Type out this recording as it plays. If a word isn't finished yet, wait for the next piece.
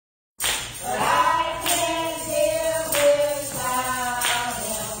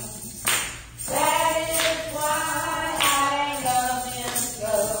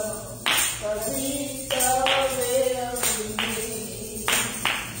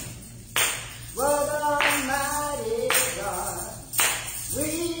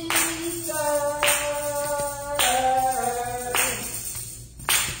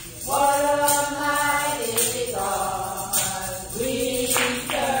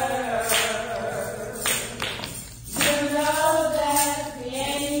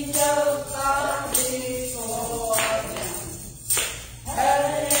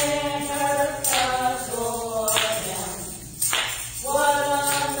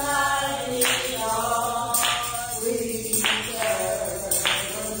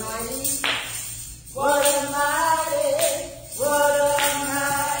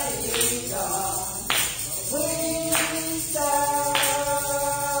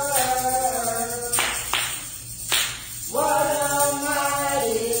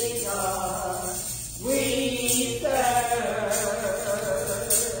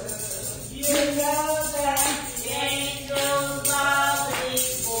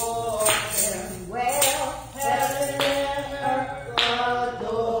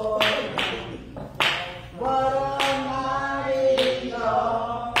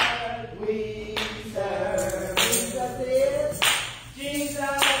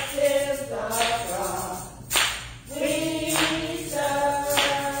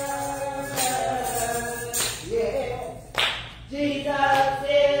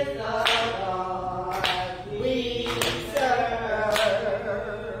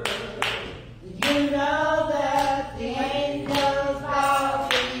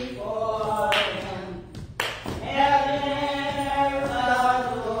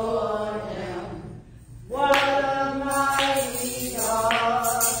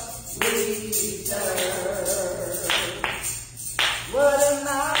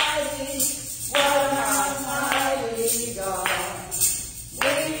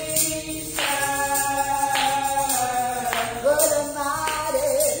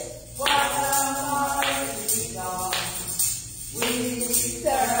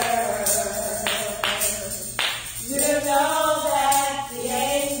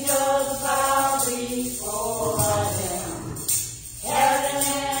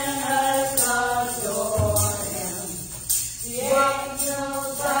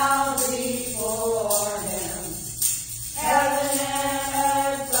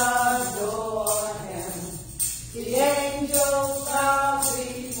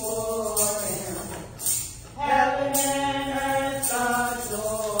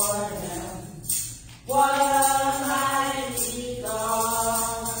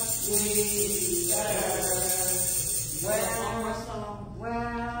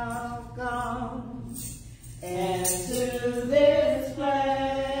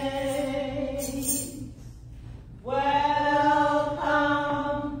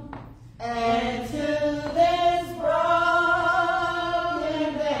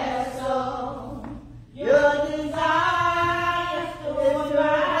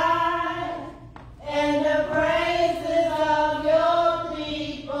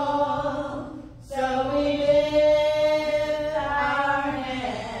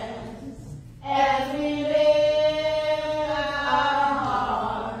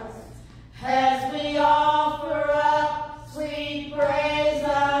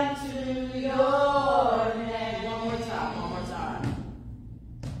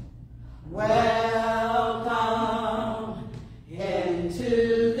Welcome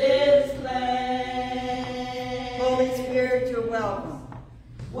into this place. Holy Spirit, you're welcome.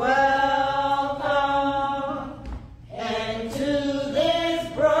 Welcome into this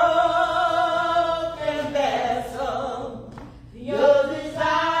broken vessel. Your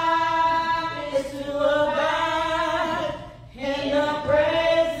desire is to abide in the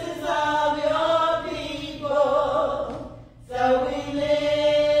presence of your people. So we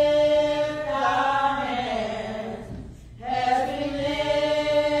lift our hands as we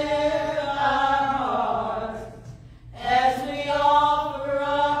lift our hearts, as we offer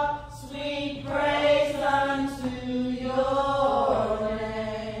up sweet praise unto your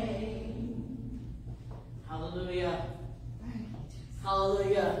name. Hallelujah.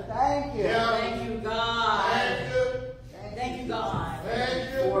 Hallelujah. Thank you. Thank you, God. Thank you. Thank you, God,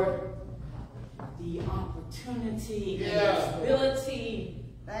 Thank you. for the opportunity and Yeah. the ability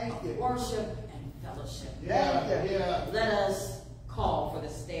Thank of you. worship and fellowship. Yeah, yeah. Let us call for the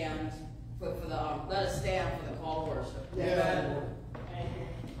stand, let us stand for the call to worship. Yeah.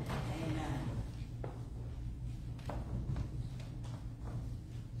 Amen.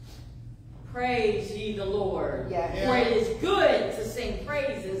 Praise ye the Lord. Yes. For it is good to sing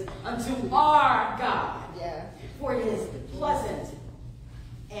praises unto our God. Yes. For it is pleasant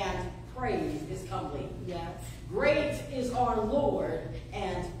and praise is comely. Yes. Great is our Lord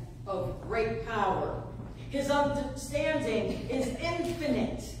and of great power. His understanding is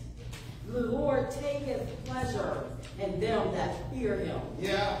infinite. The Lord taketh pleasure in them that fear him.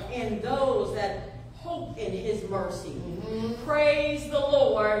 Yeah. And those that hope in his mercy. Praise the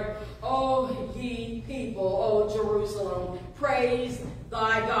Lord, O ye people, O Jerusalem. Praise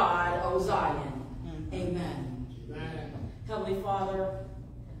thy God, O Zion. Amen. Amen. Heavenly Father,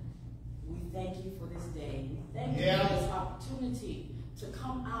 we thank you for this day. We thank you Yeah. for this opportunity to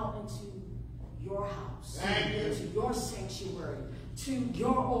come out into your house, Thank you. to your sanctuary, to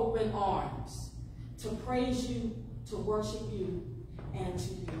your open arms, to praise you, to worship you, and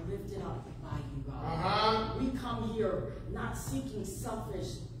to be lifted up by you, God. We come here not seeking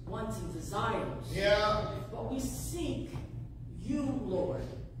selfish, wanting desires, Yeah. but we seek you, Lord.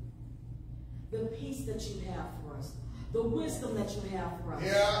 The peace that you have for us, the wisdom that you have for us,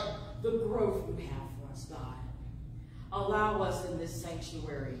 Yeah. the growth you have for us, God. Allow us in this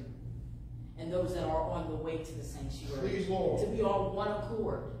sanctuary and those that are on the way to the sanctuary Please, Lord. to be on one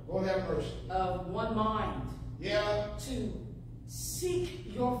accord, Lord have mercy. of one mind, Yeah. to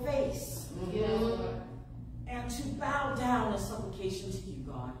seek your face Mhm. and to bow down in supplication to you,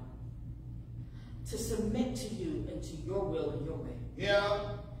 God, to submit to you and to your will and your way,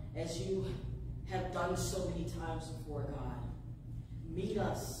 Yeah. as you have done so many times before, God. Meet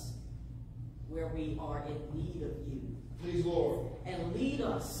us where we are in need of you, Please, Lord. and lead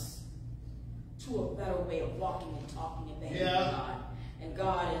us to a better way of walking and talking and behaving, Yeah. God. And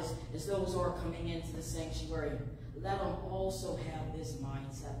God, as those who are coming into the sanctuary, let them also have this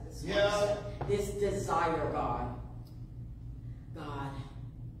mindset, this desire, God. God,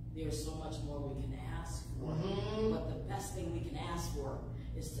 there's so much more we can ask for, but the best thing we can ask for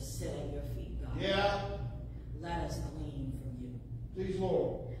is to sit at your feet, God. Yeah. Let us glean from you. Please,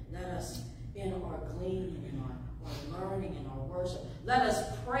 Lord. Let us, in our gleaning, in our learning, in our worship, let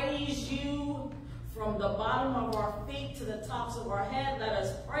us praise you from the bottom of our feet to the tops of our head. Let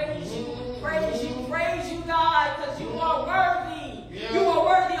us praise you, praise you, praise you, God, because you are worthy. Yeah. You are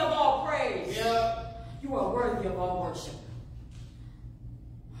worthy of all praise. Yeah. You are worthy of all worship.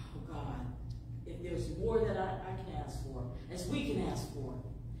 Oh, God, if there's more that I can ask for, as we can ask for,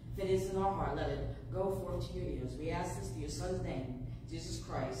 if it is in our heart, let it go forth to your ears. We ask this in your Son's name, Jesus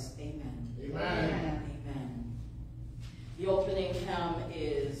Christ. Amen. Amen. Amen. The opening hymn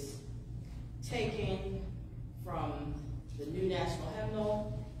is taken from the New National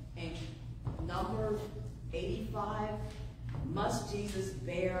Hymnal and number 85. Must Jesus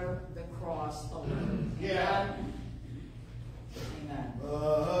bear the cross alone? Yeah. Amen.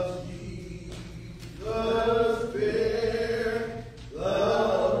 Must Jesus bear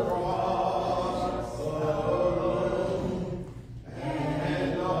the cross alone,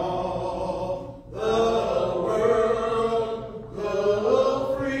 and all the world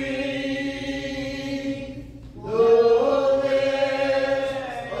go free, though there's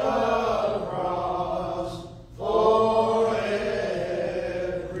a cross for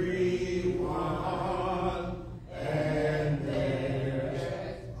everyone, and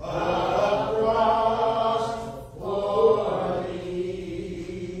there's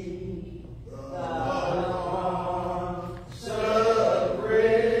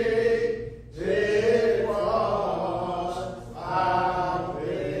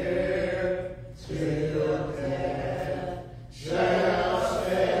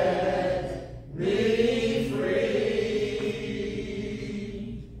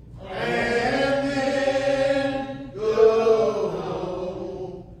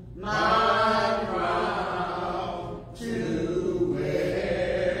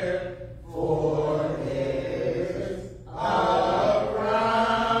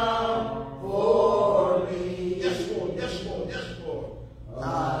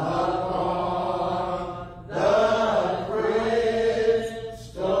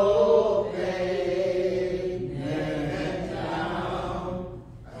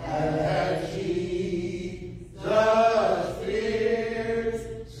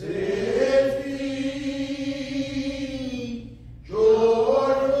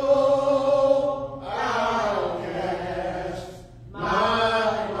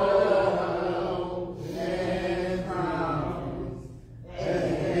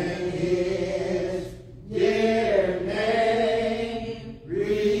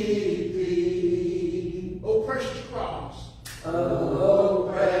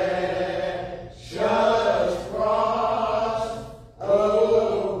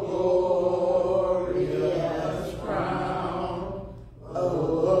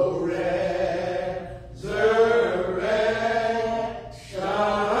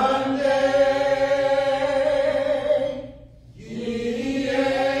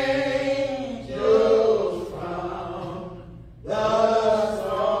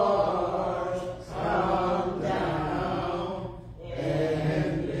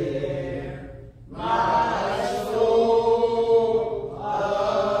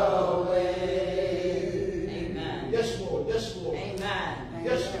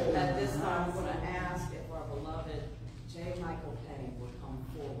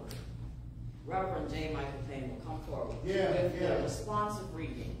Reverend J. Michael Payne will come forward Yeah, with yeah. the responsive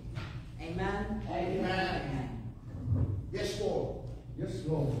reading. Amen? Amen. Yes, Lord. Yes,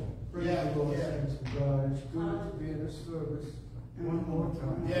 Lord. Praise Yeah, the Lord, yeah. thanks to God. It's good to be in this service one more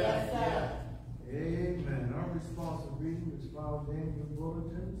time. Yeah, yeah. Amen. Our responsive reading is found in your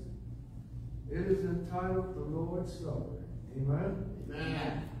bulletins. It is entitled The Lord's Supper. Amen.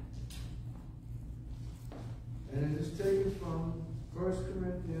 Amen. And it is taken from 1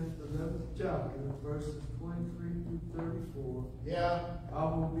 Corinthians, the 11th chapter, verses 23 through 34. Yeah. I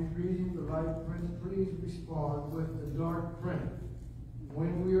will be reading the light print. Please respond with the dark print.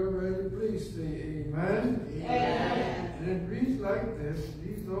 When we are ready, please say amen. Amen. And it reads like this.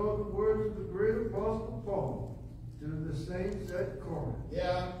 These are the words of the great apostle Paul to the saints at Corinth.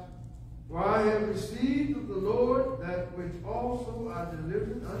 Yeah. For I have received of the Lord that which also I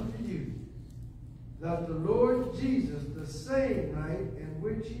delivered unto you, that the Lord Jesus, the same night in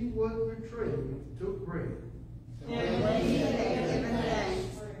which he was betrayed, took bread. And when he had given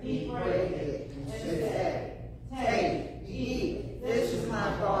thanks, he broke it and said, "Take, eat, this is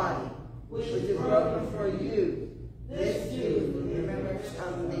my body, which is broken for you. This do in remembrance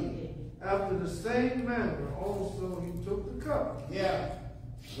of me." After the same manner also he took the cup, Yeah.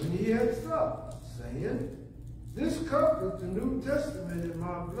 when he had supped, saying, This cup is the New Testament in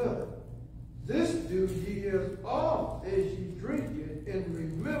my blood. This do ye as oft as ye drink it in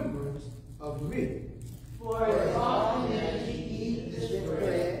remembrance of me. For as often as ye eat this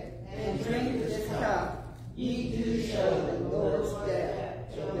bread and drink this cup, ye do show the Lord's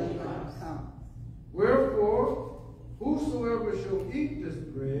death till he come. Wherefore, whosoever shall eat this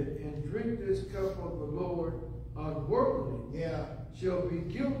bread and drink this cup of the Lord unworthily Yeah. shall be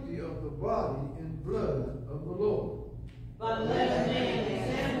guilty of the body and blood of the Lord. But let a man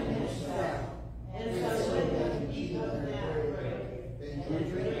examine himself, and so let him eat of that bread,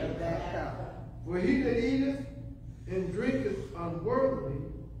 And drink of that cup. For he that eateth and drinketh unworthily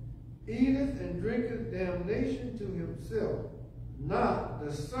eateth and drinketh damnation to himself, not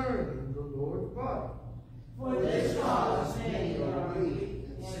discerning the Lord's body. For this cause many are weak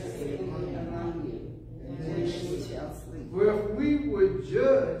and sick. Among you, and then she shall sleep. For if we would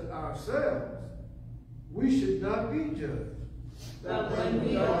judge ourselves, we should not be judged. But when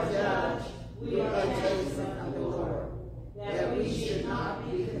we are judged, we are chastened of the Lord, that we should not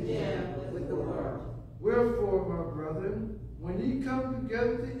be condemned with the world. Wherefore, my brethren, when ye come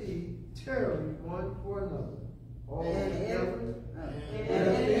together to eat, tarry one for another. All together. And And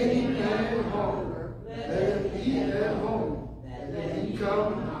if any man hunger, let him eat at home, that ye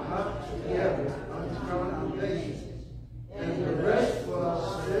come not together unto condemnation. And the rest will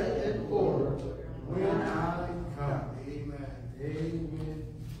I set in order when I come. Amen. Amen.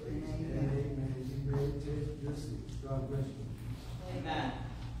 Praise God. Amen. You may take your seats. God bless you. Amen.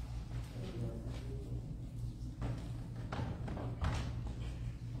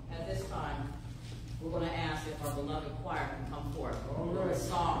 At this time, we're going to ask if our beloved choir can come forth with a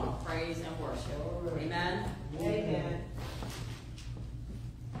song of praise and worship. Amen. Amen.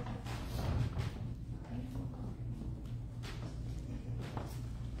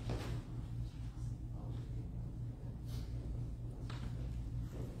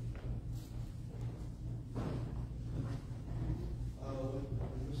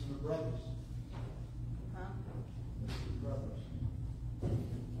 This is the brothers. Huh? This is the brothers.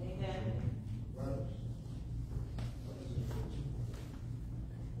 Amen. Brothers.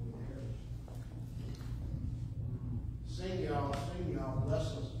 Sing y'all, bless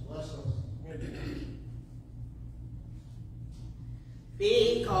us.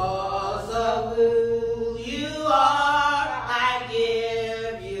 Because of who you are, I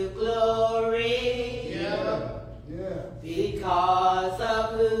give you glory. Yeah. Yeah. Because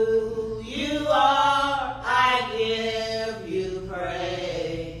of who you are, I give you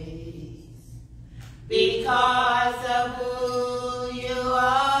praise. Because of who you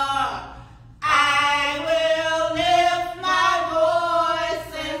are, I will lift my voice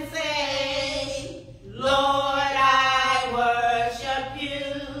and say, Lord, I worship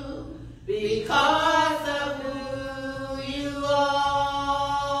you because of who you are.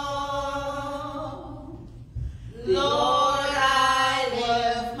 Lord, I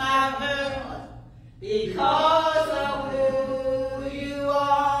lift my voice because of who you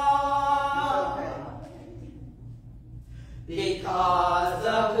are. Because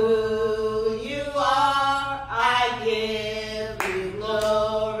of who you are, I give you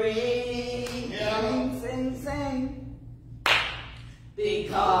glory. Yeah. Sing.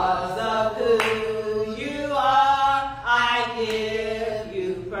 Because of who you are, I give you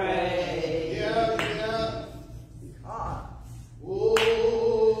praise. Yeah. Because. Oh.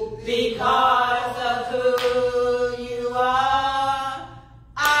 Because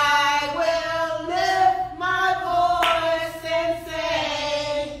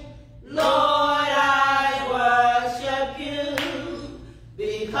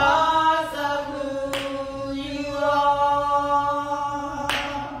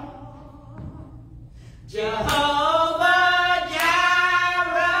Jehovah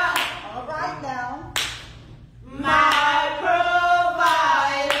Jireh. All right now. My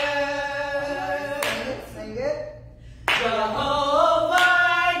provider. Sing it.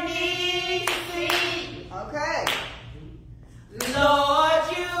 Jehovah Nissi. Okay. Lord,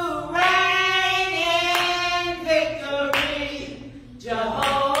 you reign in victory.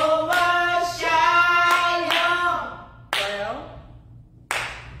 Jehovah Shalom. Well.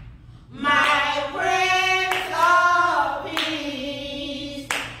 My Prince of Peace.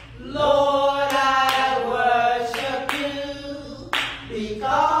 Lord, I worship you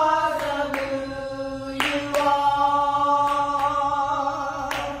because of who you are.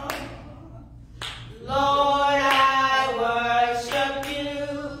 Lord, I worship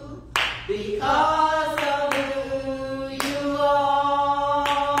you because of who you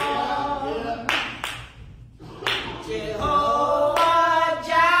are. Jehovah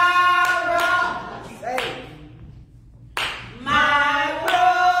Jireh, Say. my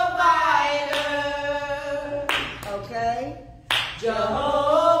provider. Okay.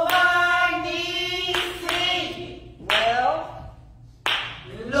 Jehovah Nissi. Well.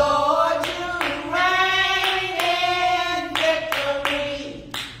 Lord, you reign in victory.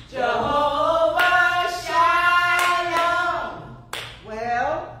 Jehovah Shalom,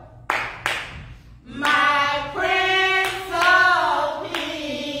 Well. my Prince of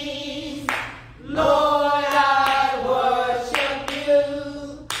Peace. Lord, I worship you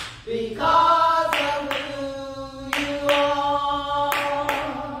because of who you are.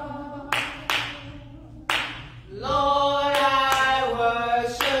 Lord, I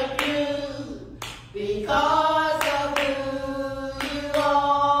worship you because of who you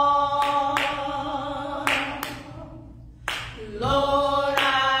are. Lord, I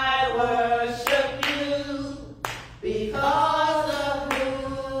worship you because of who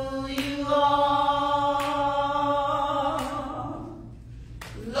you are.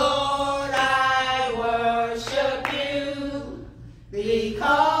 Lord, I worship you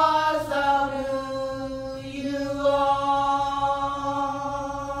because of who you are.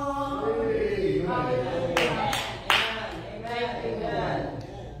 Amen.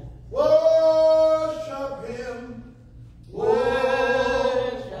 Worship him.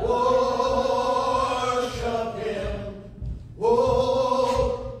 Worship. Worship him.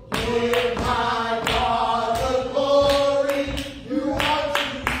 Oh, give my God the glory. You ought to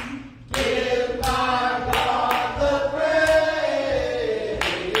give my God the praise.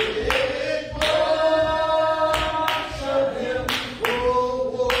 Worship him.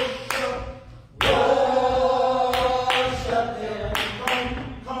 Oh, worship. Worship him.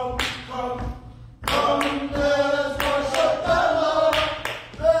 Come, come, come, let's worship the Lord.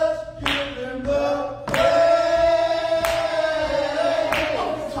 Let's give him the praise.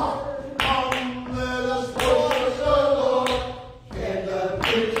 Come, let us worship the Lord in the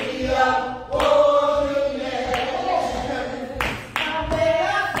beauty of holiness. Come, let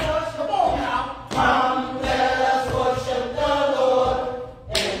us worship. Come on now. Come, let us worship the Lord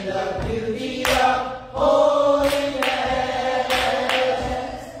in the beauty of holiness.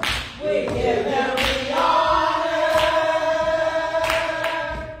 We give him the honor.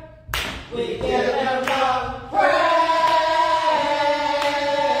 We give him the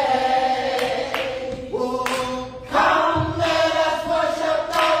praise. Oh, come, let us worship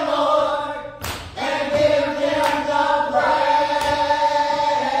the Lord and give him the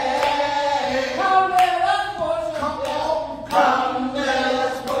praise. Come, let us worship. Come, let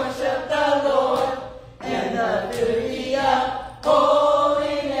us worship the Lord in the beauty of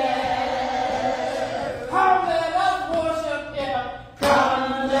holiness. Come, let us worship him.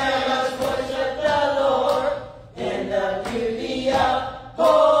 Come, let us worship the Lord in the beauty of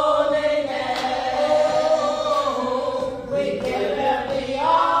holiness. We give him the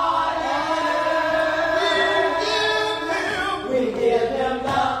honor. We give him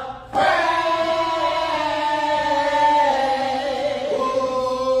the praise.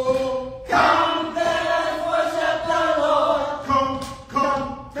 Come, let us worship the Lord. Come, come,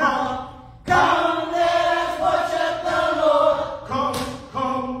 come. Come, let us worship the Lord. Come,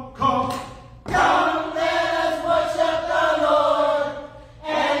 come, come. Come, let us worship the Lord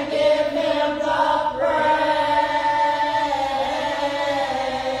and give him the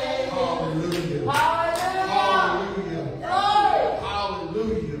praise. Hallelujah. Hallelujah. Hallelujah. Glory.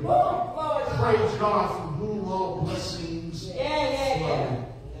 Hallelujah. Praise God from whom all blessings flow.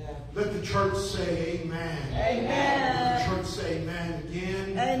 Let the church say amen. Amen. Let the church say amen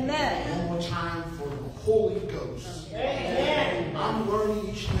again. Amen. One more time for the Holy Ghost. Amen. I'm learning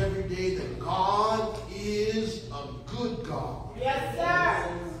each and every day that God is a good God. Yes,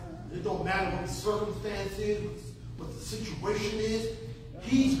 sir. It don't matter what the circumstance is, what the situation is.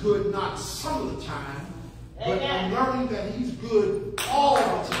 He's good not some of the time, but I'm learning that he's good all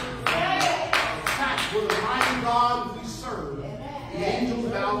the time. In fact, with a mighty God we serve, the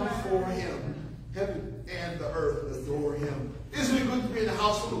angels bow before him. Heaven and the earth adore him. Isn't it good to be in the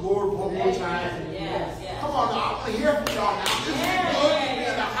house of the Lord one more time? Yes, yes. Come on now, I want to hear from y'all now. Isn't it good to be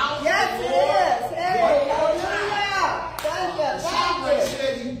in the house of the Lord? Yes, it is. Hey, hallelujah. Thank you. Somebody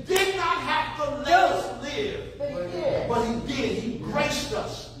said he did not have to let us live. But he did. But he did. He graced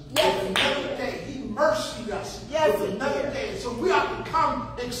us Yes, with another day. He mercied us Yes, with he another did. day. So we ought to come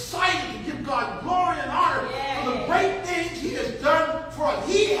excited to give God glory and honor for the great things he has done for us.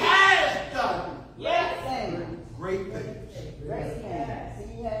 He has done great things.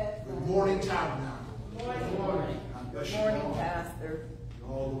 Good morning, Tabernacle. Good morning. God bless Good you morning, all. Pastor. You're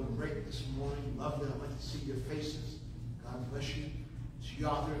all doing great this morning. Lovely. I'd like to see your faces. God bless you. See you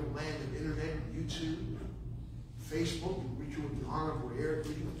out there in the land of internet, YouTube, Facebook. We greet you with the honor of our air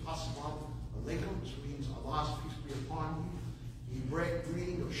greeting of Assalamu alaikum, which means Allah's peace be upon you. The Hebraic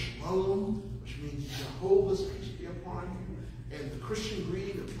greeting of Shalom, which means Jehovah's peace be upon you. And the Christian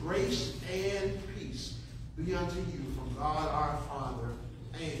greeting of grace and peace be unto you from God our Father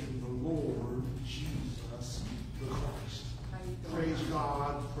and the Lord Jesus the Christ. Praise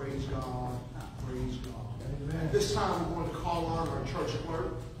God, praise God, praise God. Amen. This time we're going to call on our church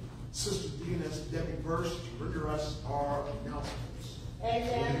clerk, Sister Deaconess Debbie Burst, to render us our announcements.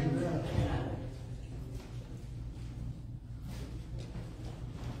 Amen. Amen.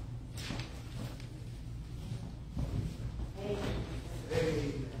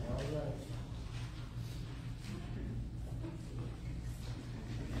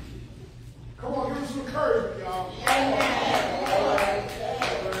 Come on, give us some courage, y'all. Come on.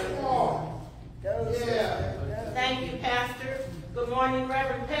 Yeah. Thank you, Pastor. Good morning,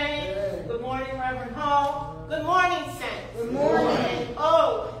 Reverend Payne. Good morning, Reverend Hall. Good morning, Saints. Good morning. And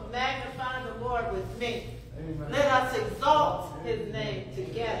oh, magnify the Lord with me. Let us exalt his name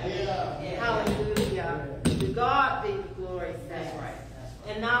together. Hallelujah. To God be the glory. That's right.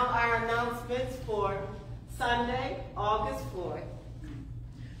 And now our announcements for Sunday, August 4th.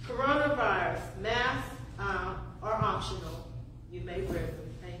 Coronavirus masks are optional. You may wear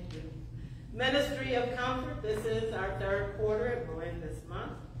them. Thank you. Ministry of Comfort. This is our third quarter. It will end this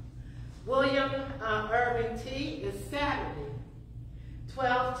month. William Irving Tea is Saturday,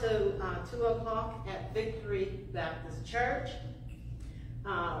 12 to 2 o'clock at Victory Baptist Church.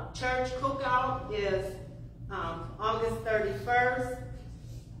 Church cookout is August 31st.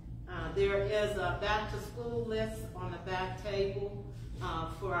 There is a back to school list on the back table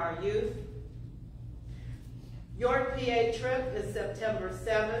for our youth. York, PA trip is September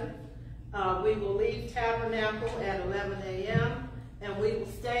 7th. We will leave Tabernacle at 11 a.m. and we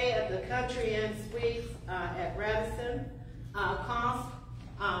will stay at the Country Inn Suites at Radisson. Cost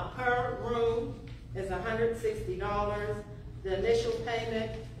per room is $160. The initial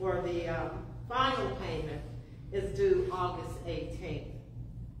payment or the final payment is due August 18th.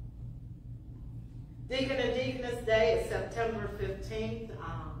 Deacon and Deaconess Day is September 15th,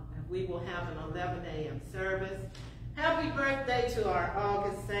 and we will have an 11 a.m. service. Happy birthday to our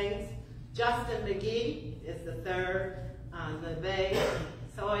August Saints. Justin McGee is the 3rd. LeVay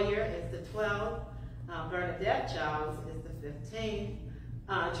Sawyer is the 12th. Bernadette Giles is the 15th.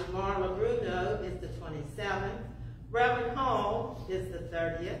 Jamar LaBruno is the 27th. Reverend Hall is the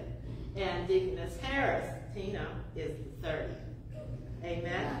 30th. And Deaconess Harris, Tina, is the 30th.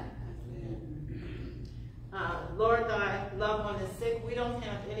 Amen. Lord, thy loved one is sick. We don't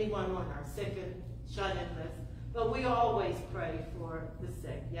have anyone on our sick and shut-in list, but we always pray for the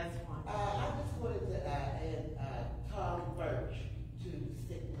sick. Yes, Juan? I just wanted to add Tom Birch to the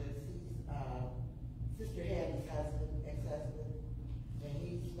sick list. He's Sister Hattie's husband, ex-husband, and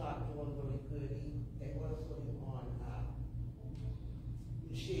he's not doing really good. They want to put him on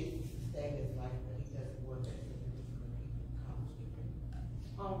machines to sustain his life, but he doesn't want that. So he's going to keep him comfortable.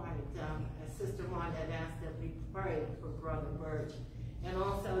 All right. Sister Juan had asked that we pray for Brother Birch. And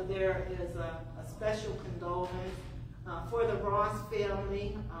also there is a special condolence for the Ross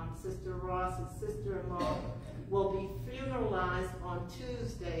family. Sister Ross's sister-in-law will be funeralized on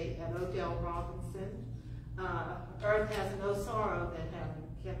Tuesday at Odell Robinson. Earth has no sorrow that heaven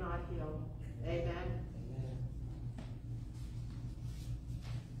cannot heal. Amen.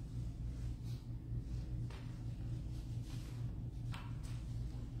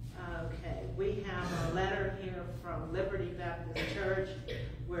 Okay, we have a letter here from Liberty Baptist Church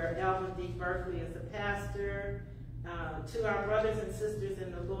where Elvin D. Berkeley is the pastor. To our brothers and sisters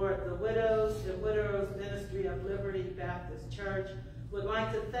in the Lord, the widows and widowers ministry of Liberty Baptist Church Would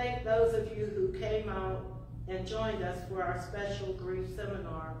like to thank those of you who came out and joined us for our special grief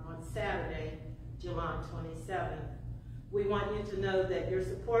seminar on Saturday, July 27th. We want you to know that your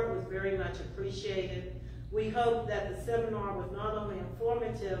support was very much appreciated. We hope that the seminar was not only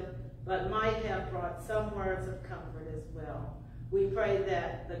informative, but might have brought some words of comfort as well. We pray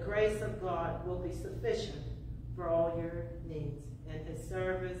that the grace of God will be sufficient for all your needs. In his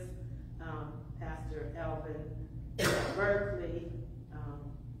service, Pastor Alvin Berkeley,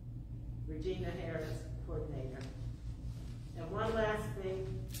 Regina Harris, coordinator. And one last thing,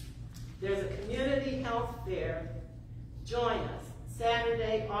 there's a community health fair. Join us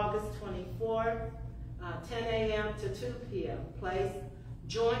Saturday, August 24th, 10 a.m. to 2 p.m. Place,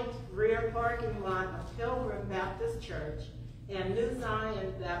 joint rear parking lot of Pilgrim Baptist Church and New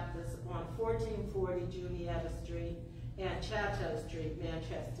Zion Baptist on 1440 Juniata Street and Chateau Street,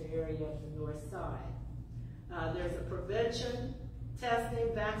 Manchester area of the north side. There's a prevention,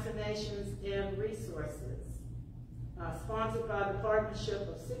 testing, vaccinations, and resources. Sponsored by the partnership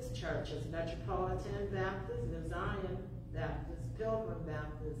of 6 churches, Metropolitan Baptist, New Zion Baptist, Pilgrim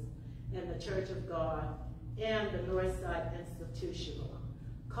Baptist, and the Church of God, and the Northside Institutional.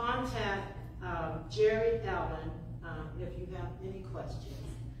 Contact Jerry Allen if you have any questions.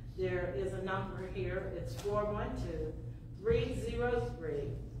 There is a number here. It's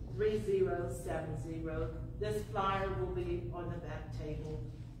 412-303-3070. This flyer will be on the back table.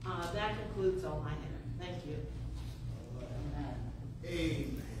 That concludes all I have. Thank you.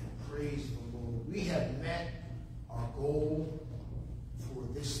 Amen. Praise the Lord. We have met our goal for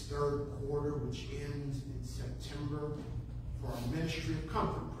this third quarter, which ends in September, for our ministry of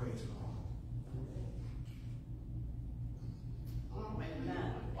comfort. Praise God. Oh,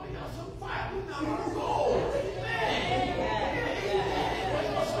 amen. Why y'all so quiet? We met our goal. Amen. Why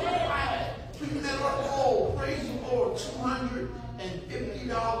y'all so quiet? We met our goal. Praise the Lord.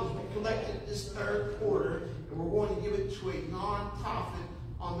 $250 we collected this third quarter, and we're going to give it to a non-profit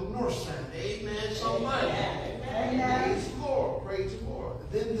on the north side. Amen. Somebody. Amen. Praise the Lord. Praise the Lord.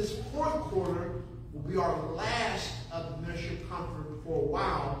 Then this fourth quarter will be our last of the ministry of comfort for a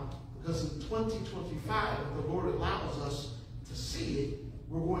while, because in 2025, if the Lord allows us to see it,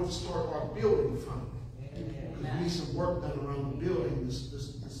 we're going to start our building fund. Because we need some work done around the building. This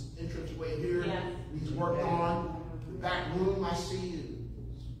entranceway here needs work on. The back room, I see,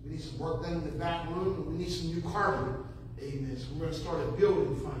 we need some work done in the back room, and we need some new carpet. Amen. So we're going to start a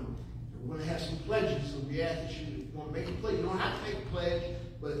building fund. We're going to have some pledges, so we ask that you want to make a pledge. You don't have to make a pledge,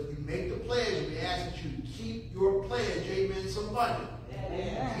 but if you make the pledge, we ask that you keep your pledge. Amen. Somebody.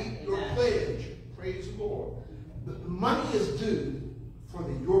 Keep your pledge. Praise the Lord. The money is due for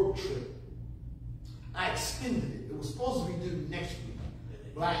the York trip. I extended it. It was supposed to be due next week,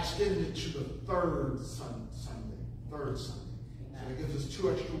 but I extended it to the third Sunday. So it gives us 2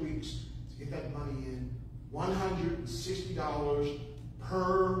 extra weeks to get that money in. $160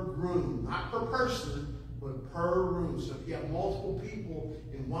 per room, not per person, but per room. So if you have multiple people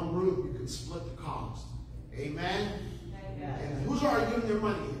in one room, you can split the cost. Amen? And who's already giving their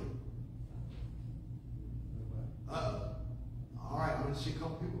money in? All right, I'm going to see a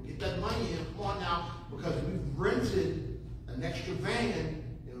couple people get that money in. Come on now, because we've rented an extra van. And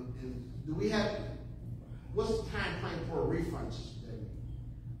do we have, what's the time frame for a refund, Sister Debbie?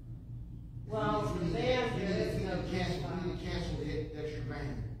 Well, the van, we need to cancel the extra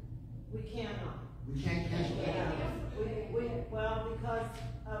van. We cannot. We can't cancel that. Well, because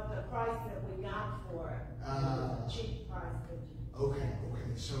of the price that we got for it, cheap price. Okay.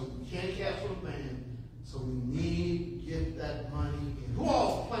 So we can't cancel the van. So we need to get that money in. Who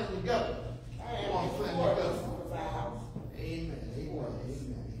all's planning to go? Who all's planning to go? Amen.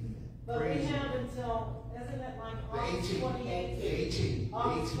 But we have until, isn't it like August 28th?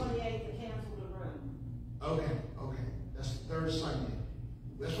 August 28th to cancel the room. Okay. That's the third Sunday.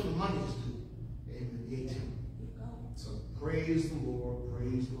 That's when the money is due. Amen. The 18th. So praise the Lord.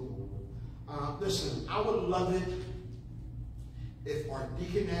 Listen, I would love it if our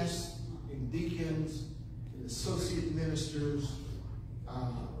deaconess and deacons and associate ministers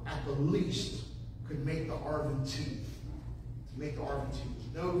at the least could make the RVT.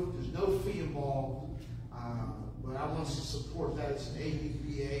 There's no fee involved, but I want us to support that. It's an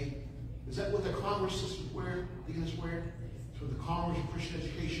ABBA. Is that what the Congress sisters wear? Deacons wear? So the Congress of Christian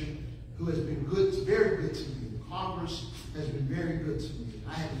Education, who has been very good to me. The Congress has been very good to me.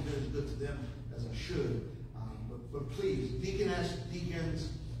 I haven't been as good to them as I should. But please, deaconess, deacons,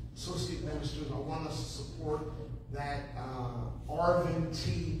 associate ministers, I want us to support that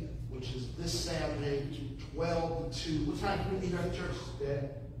RVT, which is this Saturday, 12 to 2. What time do we meet our church today?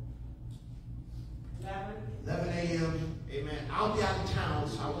 11 a.m. Amen. I'll be out of town,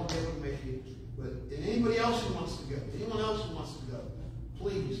 so I won't be able to make it. But anybody else who wants to go, anyone else who wants to go,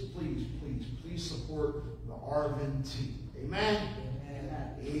 please, please, please, please support the Arvin team. Amen.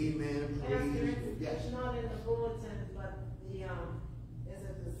 Amen. Praise. Yes. It's not in the bulletin, but the is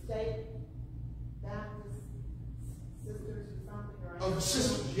it the state Baptist sisters or something? Or Oh, the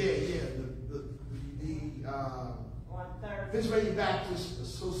sisters. Yeah. on Thursday. Pennsylvania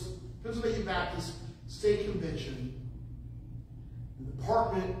Baptist State Convention. The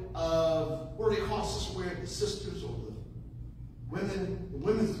Department of, what do they call Sister Ware? The sisters or the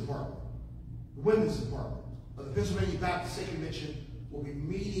women's department. The women's department of the Pennsylvania Baptist State Convention will be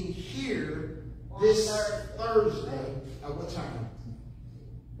meeting here this Thursday. At what time?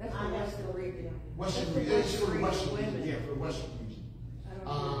 That's for Western region. Western region. It's for the Western region. Yeah, for the Western region.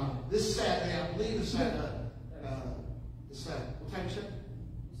 This Saturday, I believe it's Saturday. What time you said?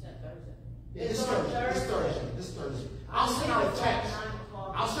 You said Thursday. Yeah, this Thursday. I'll send out a text.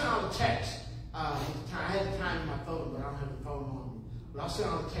 I had the time in my phone, but I don't have the phone on me. But I'll send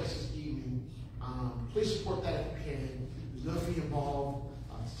out a text this evening. Please support that if you can. There's no fee involved.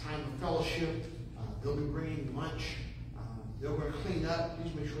 It's time of fellowship. They'll be bringing lunch. They're going to clean up.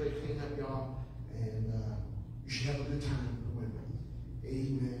 Please make sure they clean up, y'all. And you should have a good time with the women.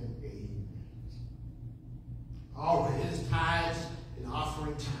 Amen. Amen. All right, it is tithes and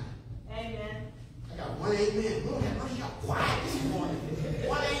offering time. Amen. I got one amen. Look at y'all quiet this morning.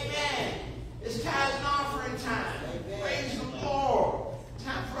 One amen. It's tithes and offering time. Praise the Lord.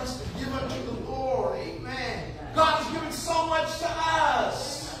 Time for us to give unto the Lord. Amen. God has given so much to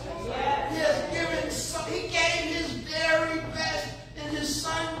us. He has given He gave His very best in His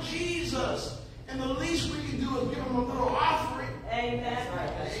Son Jesus. And the least we can do is give Him a little offering. Amen.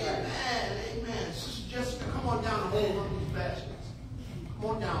 Amen. Amen. Sister Jessica, come on down and hold one of these baskets. Come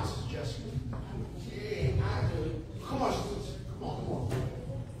on down, Sister Jessica. Come on, sister. Come on.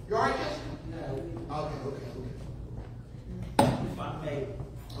 You all right, Jessica? No. Okay. If I may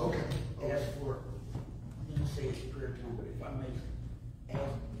Okay. ask for, I'm going to say it's prayer time, but if I may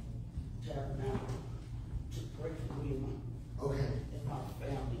ask Tabernacle to pray for me Okay. and my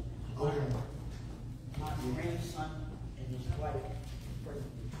family. Okay. My grandson and his wife pray for the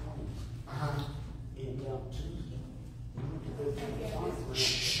twins. And Tuesday, we went to go to the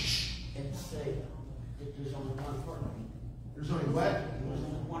conference and say that there's only one heartbeat. There's only what? There's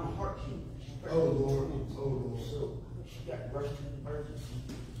only one heartbeat. Oh, Lord. Oh, Lord. So she got rushed to the emergency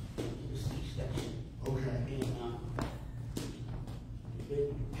to the C-section. Okay. And the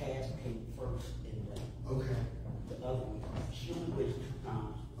baby passed came first, and Okay. the other one, she only weighs 2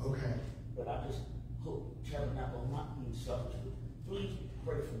 pounds. Okay. But I just hope Tabernacle not being substitute. Please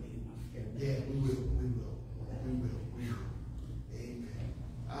pray for me and my family. Yeah, we will. Amen.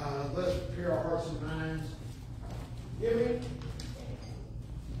 Let's prepare our hearts and minds. Giving.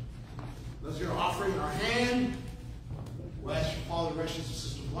 Let's get our offering in our hand. We'll ask your Father, directions to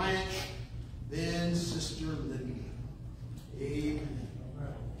Sister Blanche, then Sister Lydia. Amen.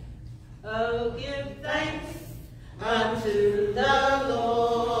 Oh, give thanks unto the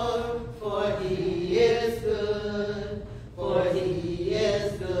Lord, for He is good, for He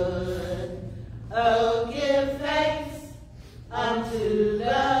is good. Oh, give thanks unto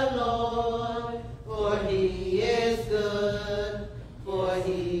the Lord, for He is good, for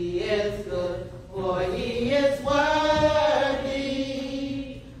He is good, for He is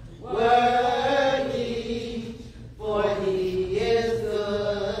worthy, worthy, for He is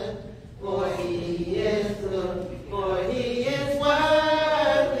good, for He is good, for He is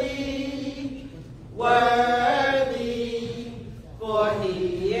worthy, worthy, for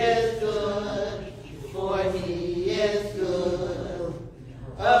He is good, for He is good.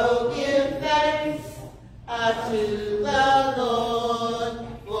 Oh, give thanks unto the Lord,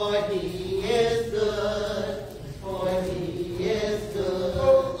 for He is good, for He is good.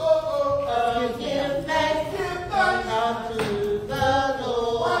 Oh, give thanks unto the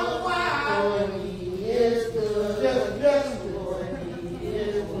Lord, for He is good, for He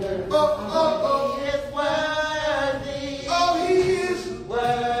is good. He is worthy. Oh, He is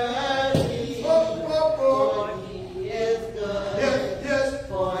Worthy, for He is good, Yes.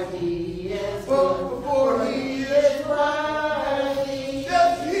 for He is For good, He He is worthy,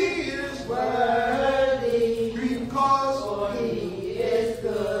 Yes, He is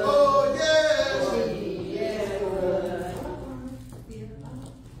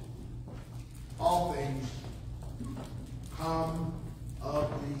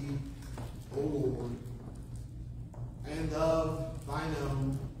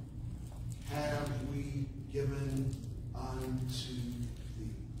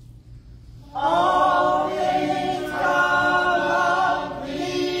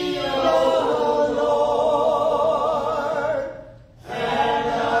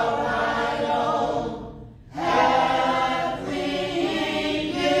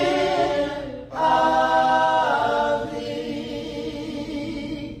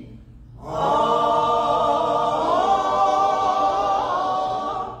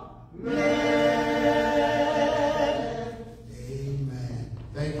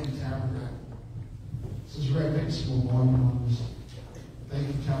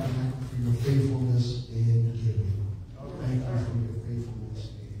thank you, Tabernacle, for your faithfulness in giving. Thank you for your faithfulness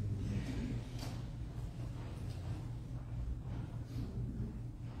in giving.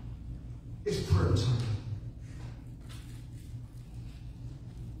 It's prayer time.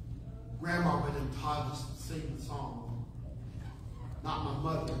 Grandma and taught us to sing the song. Not my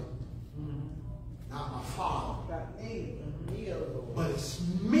mother, not my father, Not me, me, oh Lord. but it's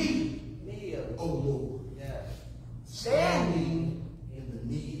me, Me, oh oh Lord, yes. standing in the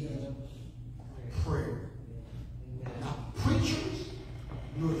need of prayer. Not the preachers,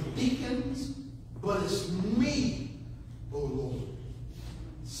 nor the deacons, but it's me, oh Lord,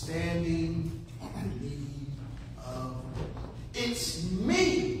 standing in need of. It's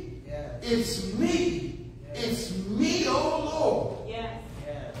me. Yes. It's me. It's me, oh Lord. Yes.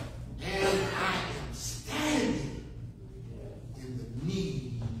 Yes. And I am standing in the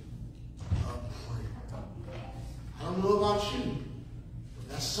need of prayer. I don't know about you, but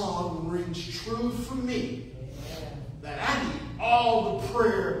that song rings true for me. That I need all the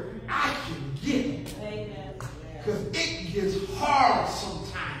prayer I can get. Amen. Because it gets hard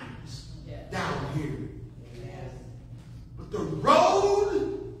sometimes down here. But the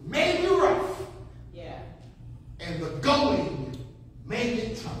road may be rough. Yeah. And the going may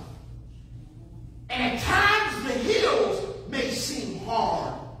get tough. And at times the hills may seem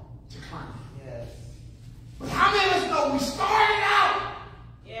hard to climb. Yes. But how many of us know we started out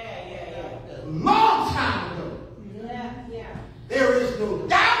Yeah. a long time ago? Yeah. There is no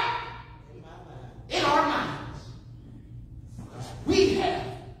doubt In my mind. in our minds. We have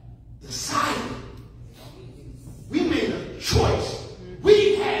decided. We made a choice.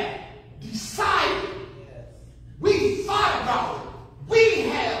 We have decided. Yes. We thought about it. We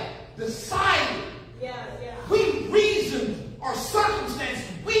have decided. Yeah. We reasoned our circumstances.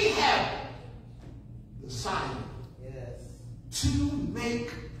 We have decided Yes. to make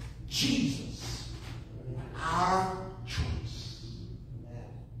Jesus our choice. Amen.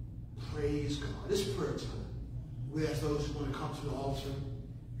 Praise God. This is prayer time. We ask those who want to come to the altar. You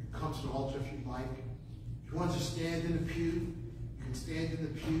can come to the altar if you'd like. If you want to stand in the pew, you can stand in the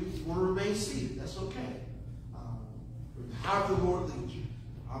pew. If you want to remain seated, that's okay. However the Lord leads you.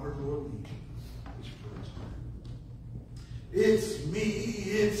 However the Lord leads you. It's prayer time. It's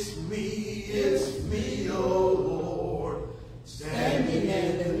me, oh Lord, standing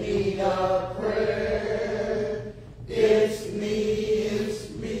in the need of prayer. It's me,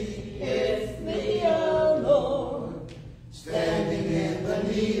 oh Lord, standing in the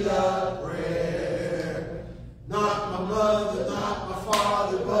need of prayer. Not my mother, not my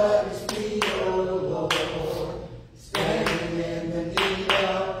father, but it's me, oh Lord, standing in the need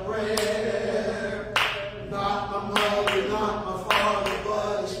of prayer. Not my mother, not my father,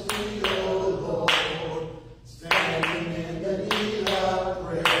 but it's me, oh Lord, standing in the need of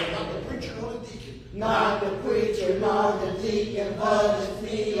prayer. Not the preacher nor the deacon. Not the preacher nor the deacon, but it's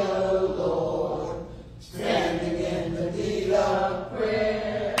me, oh Lord, standing in the need of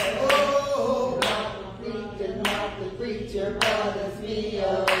prayer. Oh, not the preacher, but it's me,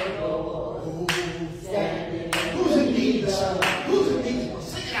 oh Lord, standing in who's in need of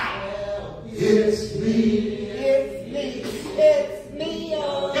sing it out. It's me, oh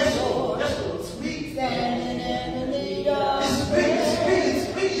Lord, yes, Lord, it's me, Standing in the need of it's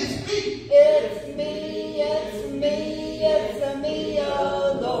me, it's me,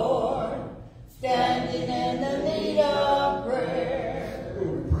 oh Lord, standing in the need of prayer. Who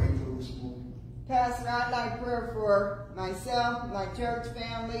are we praying for this morning? Pastor, I'd like prayer for myself, my church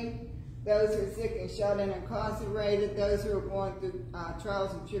family, those who are sick and shut in and incarcerated, those who are going through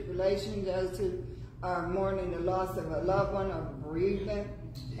trials and tribulations, those who are mourning the loss of a loved one or bereavement,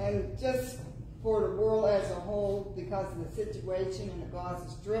 and just for the world as a whole because of the situation in the Gaza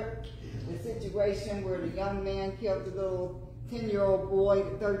Strip, the situation where the young man killed the little 10-year-old boy,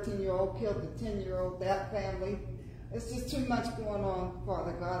 the 13-year-old killed the 10-year-old, that family. It's just too much going on,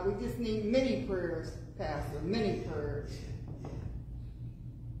 Father God. We just need many prayers, Pastor, many prayers.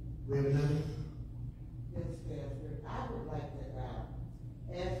 Reverend Hunter? Yes, Pastor. I would like to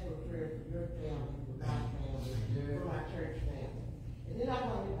ask for prayer for your family, for my family, for my church family. And then I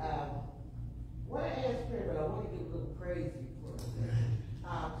want to ask prayer, but I want to get a little crazy for it. I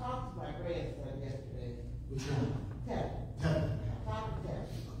talked to my grandson yesterday. Which one? Tevin. I talked to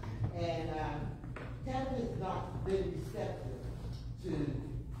Tevin. And Tevin has not been receptive to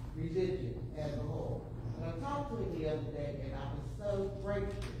religion as a whole. And I talked to him the other day, and I was so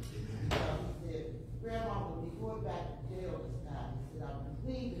grateful. He said, Grandma, we'll be going back to jail this time. He said, I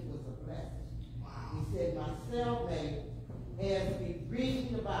believe it was a blessing. Wow. He said, my cellmate has me reading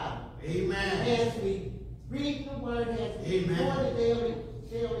the Bible. Amen. Has me reading the Word, has me going to daily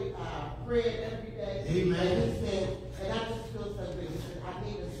bread every day. Amen. And he said, and I just feel so good. He said, I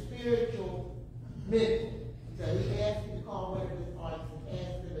need a spiritual mentor. So he asked me to call one of his artists and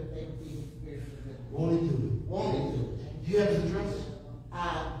ask them if they would be his spiritual mentor. Won't he do it? Won't he do it? Do you have his address? No, I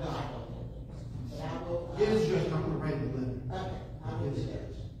don't have it. But I will. Give his address. I'm going to write the letter. Okay, I will do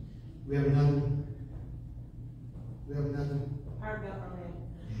that. We have another? We have another? Heard about her name.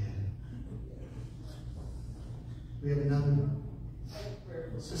 Yeah. We have another?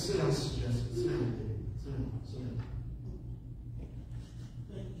 Sit down, Sister Jessica. Sit down, David. Sit down. Sit down.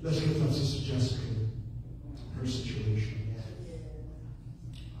 Let's lift up Sister Jessica, her situation.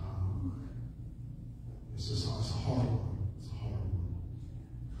 It's a hard one. It's a hard one.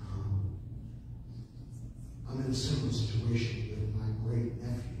 I'm in a similar situation with my great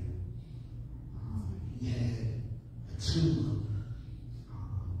nephew. He had a tumor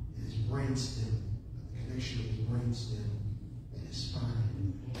in his brainstem, the connection of his brainstem and his spine.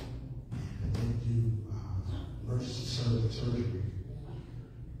 And they do emergency surgery.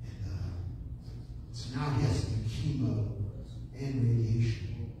 And so now he has to do chemo and radiation.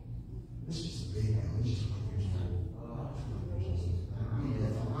 This is just a baby. It's just 1 year old.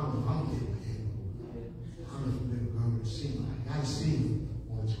 I'm getting my head. I don't know if I'm going to see him. I got to see him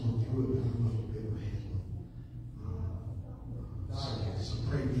while it's going through it, but I don't know if I'll be able to handle it. So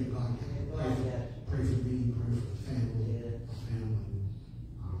pray me, God. Pray for me, pray for the family.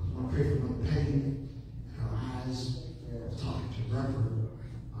 I want to pray for Mother Payne and her eyes. I was talking to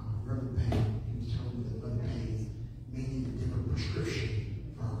Reverend Payne. He was telling me that Mother Payne may need a different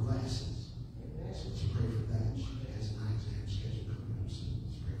prescription for her glasses. So let's pray for that. She has an eye exam scheduled coming up soon.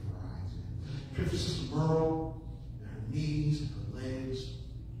 Let's pray for her eye exam. Pray for Sister Merle and her knees and her legs.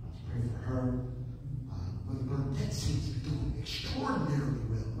 Let's pray for her. Mother Burnett seems to be doing extraordinarily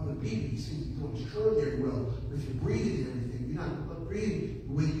well. Mother Beebe seems to be doing extraordinarily well. But if you're breathing and everything, you're not breathing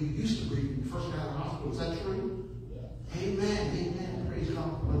the way you used to breathe when you first got out of the hospital. Is that true? Yeah. Amen. Amen. Praise God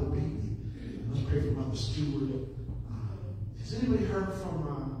for Mother Beebe. Let's pray for Mother Stewart. Has anybody heard from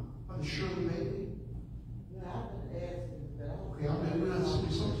Mother Shirley Bailey? No, I've been asking, but I don't. Okay, I'm going to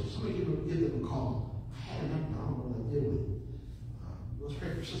somebody give them a call. I had enough problem what I did with it. Let's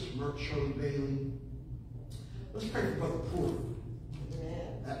pray for Sister Shirley Bailey. Let's pray for Brother Porter,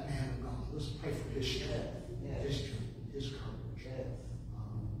 that man of God. Let's pray for his strength, his courage.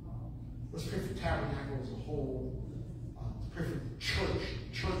 Let's pray for Tabernacle as a whole. Let's pray for the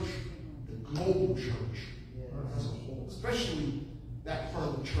church, the global church as a whole, especially that part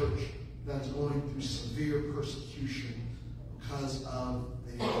of the church that is going through severe persecution because of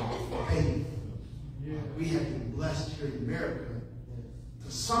their faith. We have been blessed here in America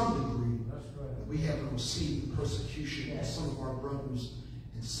to some degree. We haven't received the persecution that some of our brothers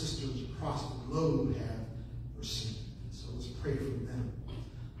and sisters across the globe have received. So let's pray for them.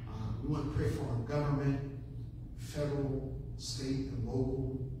 We want to pray for our government, federal, state, and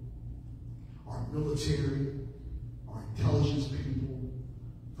local, our military, our intelligence people,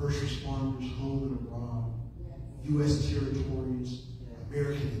 first responders, home and abroad, U.S. territories,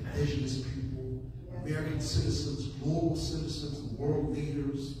 American indigenous people, American citizens, global citizens, and world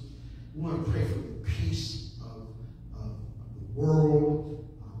leaders. We want to pray for the peace of the world,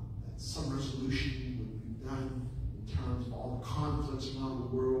 that some resolution would be done in terms of all the conflicts around the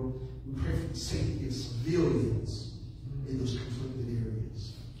world. We pray for the safety of civilians in those conflicted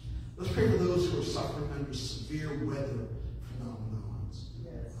areas. Let's pray for those who are suffering under severe weather phenomena.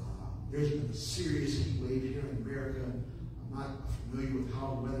 There's been a serious heat wave here in America. I'm not familiar with how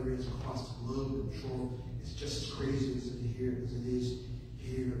the weather is across the globe. I'm sure it's just as crazy as it is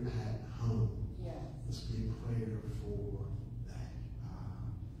here at home. Yes. Let's be in prayer for that.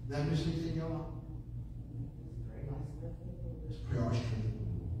 Did I miss anything, y'all? Let's pray our strength.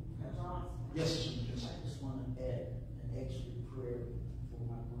 Yes, sir. Yes, I just want to add an extra prayer for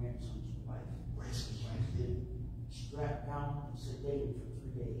my grandson's wife. Grandson's wife. She's been strapped down and sedated for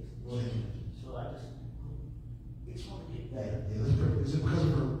 3 days. Go ahead. So I just, it's going to get better. Yeah, let's pray. Is it because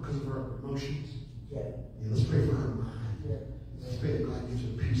of her emotions? Yeah. Yeah, let's pray for her mind. Yeah. Let's pray that God gives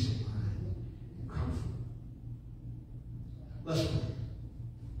her peace of mind and comfort. Let's pray.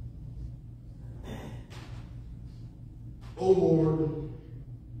 Oh Lord,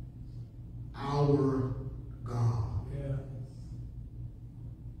 our God. Yeah.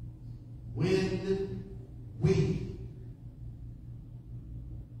 When we,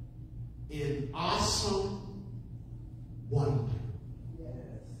 in awesome wonder,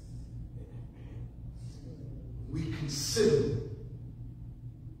 we consider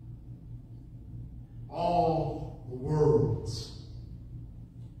all the worlds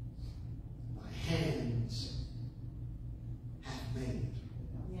thy hands have made.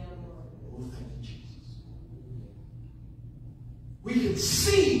 can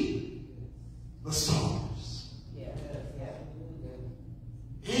see the stars.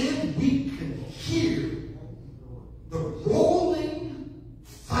 And we can hear the rolling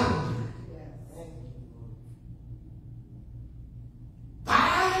thunder.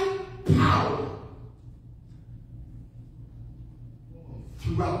 Thy power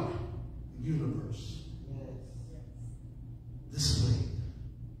throughout the universe displayed.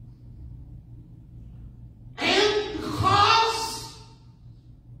 And because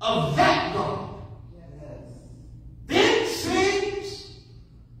of that, God then sings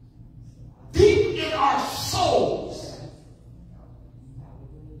deep in our souls,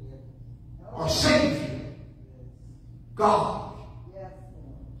 our Savior, God,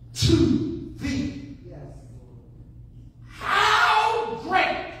 to thee. How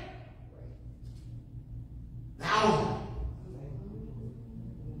great thou art.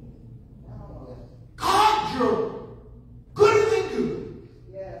 God, you're gooder than good,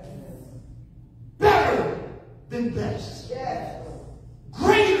 better than best,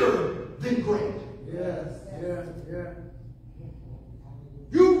 greater than great.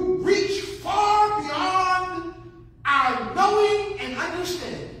 You reach far beyond our knowing and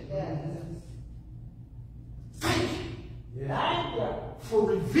understanding. Thank you for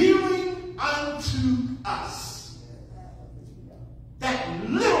revealing unto us that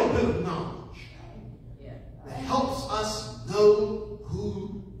little bit of knowledge that helps us know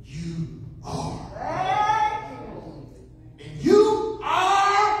who you are. And you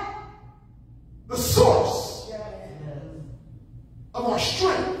are the source of our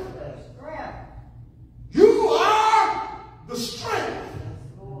strength. You are the strength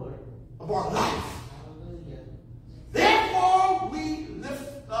of our life. Therefore, we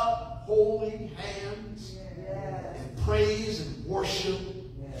lift up holy hands and praise and worship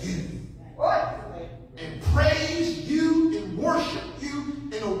you. And praise you and worship you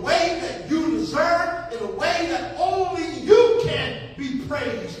in a way that you deserve, in a way that only you can be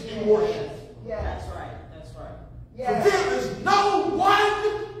praised and worshiped. That's right. That's right. For there is no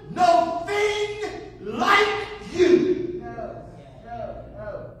one, no thing like you.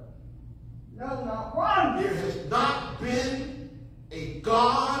 No, not one. There has not been a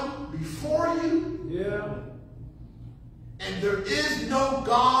God before you. And there is no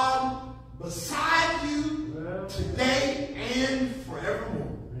God beside you today and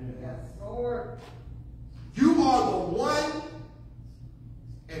forevermore. Yes, Lord. You are the one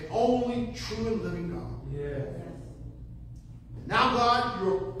and only true and living God. Now, God,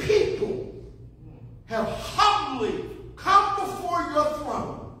 your people have humbly come before your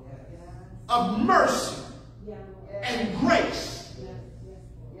throne of mercy and grace,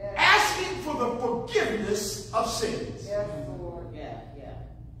 asking for the forgiveness of sins.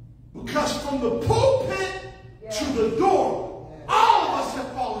 Because from the pulpit to the door, all of us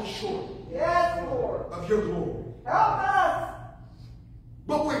have fallen short of your glory. Help us.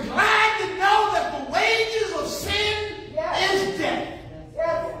 But we're glad to know that the wages of sin is death.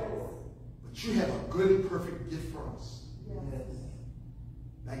 But you have a good and perfect gift for us.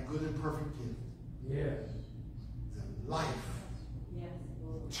 That good and perfect gift. The life,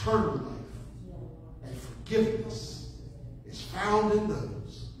 eternal life, and forgiveness is found in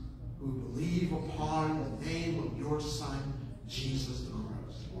those who believe upon the name of your Son, Jesus the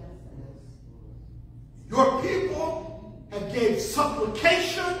Christ. Your people have gave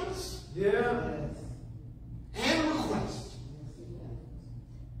supplications and requests.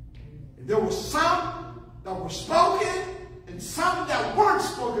 And there were some that were spoken and some that weren't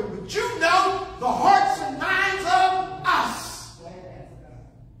spoken, but you know the hearts and minds of us.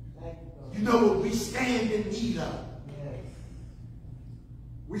 You know what we stand in need of.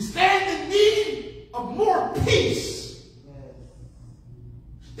 We stand in need of more peace.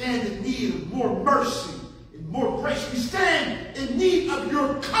 Stand in need of more mercy and more grace. We stand in need of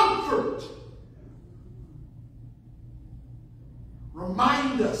your comfort.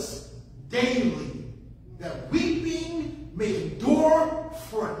 Remind us daily that weeping may endure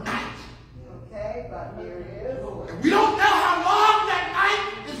for a night. But here it is. And we don't know how long that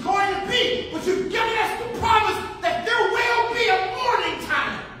night is going to be, but you've given us the promise that there will be a morning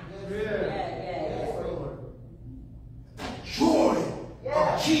time. That joy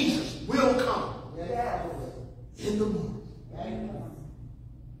of Jesus will come in the morning.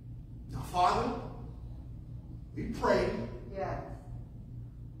 Now, Father, we pray.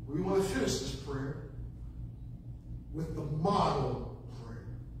 We want to finish this prayer with the model prayer.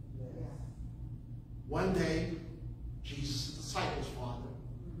 One day, Jesus' disciples, Father,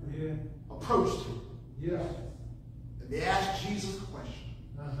 approached him. And they asked Jesus a question.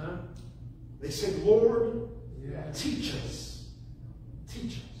 They said, Lord, teach us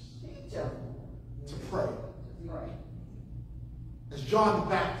teach us Teach us to pray. right. As John the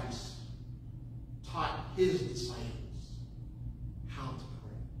Baptist taught his disciples how to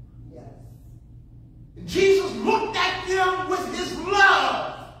pray. Yes. And Jesus looked at them with his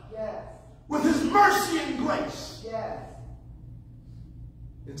love, Yes. with his mercy and grace, Yes.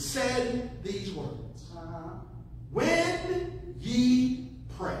 and said these words. When ye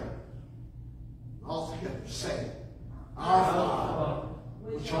pray, all together say, Our Father,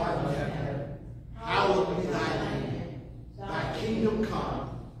 which art in heaven, hallowed be thy name. Thy kingdom come,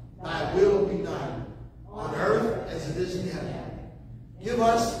 thy will be done, on earth as it is in heaven. Give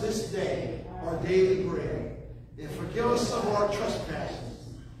us this day our daily bread, and forgive us of our trespasses,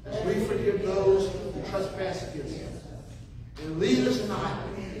 as we forgive those who trespass against us. And lead us not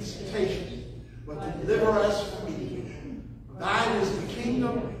into temptation, but deliver us from evil. Thine is the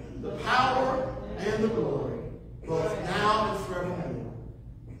kingdom, the power, and the glory, both now and forevermore.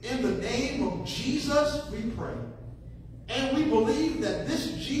 In the name of Jesus we pray. And we believe that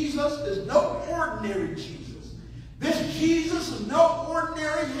this Jesus is no ordinary Jesus. This Jesus is no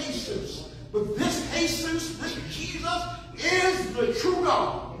ordinary Jesus. But this Jesus, this Jesus, is the true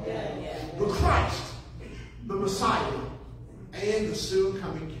God, the Christ, the Messiah, and the soon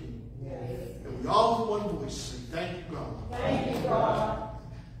coming King. And we all with one voice say, thank you, God. Thank you, God.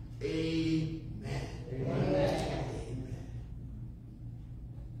 Amen. Amen.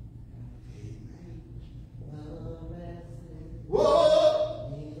 Whoa,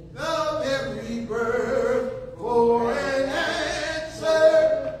 the very birth for an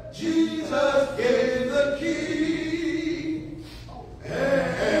answer, Jesus gave the key.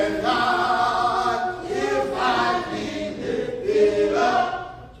 And I, if I be lifted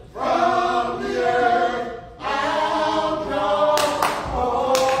up from the earth, I'll draw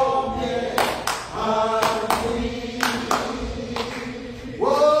all men unto me.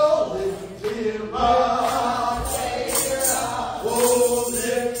 Whoa, lift him up.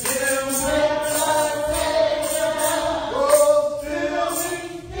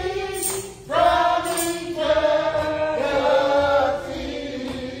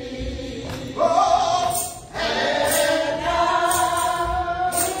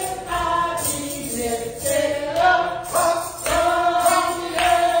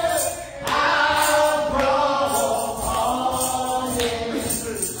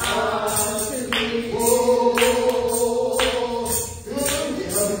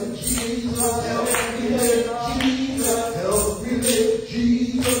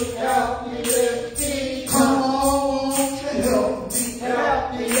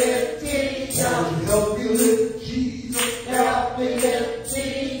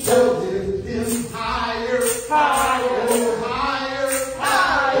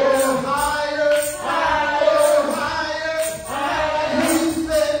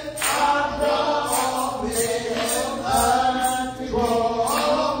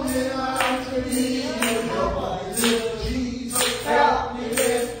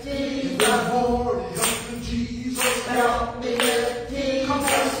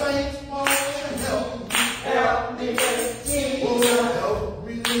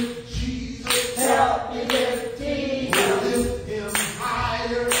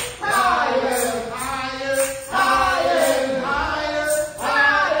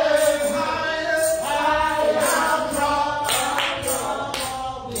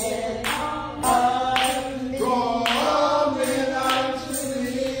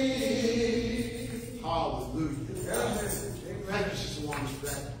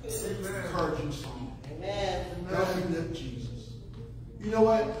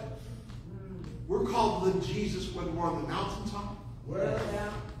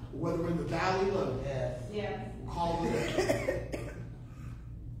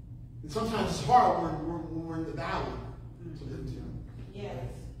 Sometimes it's hard when we're in the valley to live to him. Yes.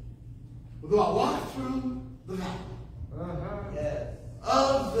 But though I walk through the valley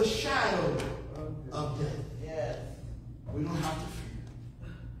of the shadow of death, we don't have to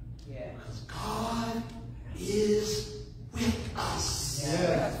fear. Because God is with us.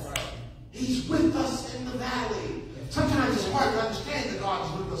 That's right. He's with us in the valley. Sometimes it's hard to understand that God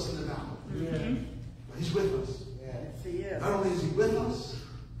is with us in the valley. But he's with us. Not only is he with us,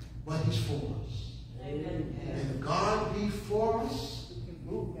 but he's for us. Amen. And if God be for us,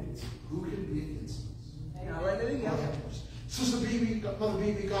 who can be against us? Hallelujah. Sister Bibi, Mother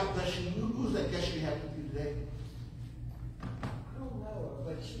Bibi, God bless you. Who's that guest you have with you today? I don't know,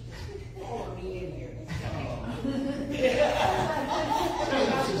 but she called me in here. Good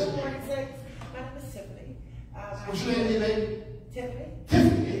morning, sir. My name is Tiffany. What's your name, baby? Tiffany.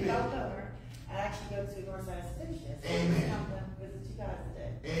 Tiffany, amen. Y'all know her. I actually go to Northside Station. So Amen. I'm going to visit you guys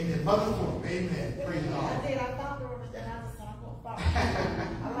today. Amen. Mother Thorpe. Amen. Praise God. I did. I found her and I just said, I'm going to follow her.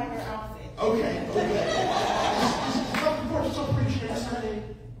 I like her outfit. Okay. Is Mother Thorpe still preaching every Sunday?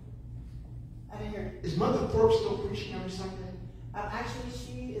 I didn't hear you. Is Mother Thorpe still preaching every Sunday? Actually,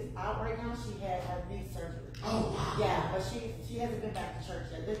 she is out right now. She had her knee surgery. Oh, wow. Yeah, but she hasn't been back to church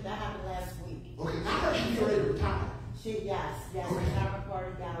yet. That happened last week. Okay. I heard she's ready to retire. Yes. Okay. Retirement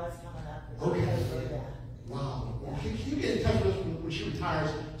party galas coming up. Okay. Yeah. Wow. Yeah. Can you get in touch with us when she retires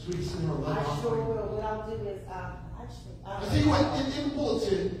so we can send her a love I sure offering? will. What I'll do is, actually, I tell you what, in the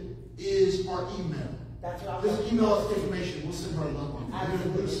bulletin is our email. that's what I'll Just do. email us information. We'll send her a love offering.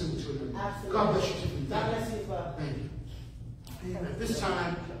 Absolutely. We'll send it to her. Absolutely. God bless you, Tiffany. God bless you as well. Thank you. And at this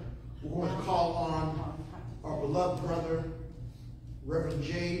time, we're going to call on our beloved brother, Reverend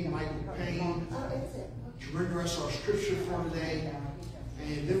J. Michael Payne, to render us our scripture for today.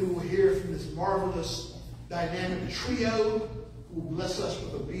 And then we will hear from this marvelous, dynamic trio who will bless us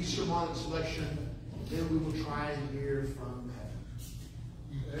with a B sermon selection. Then we will try and hear from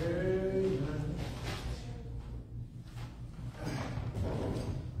heaven. Amen.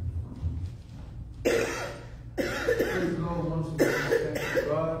 Praise God once again. Thank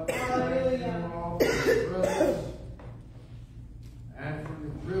God. Thank you all for the brothers and for the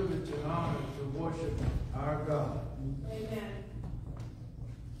privilege and honor to worship our God. Amen.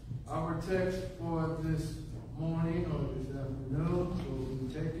 Our text for this morning or this afternoon will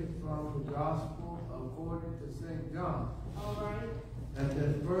be taken from the Gospel according to St. John. All right. At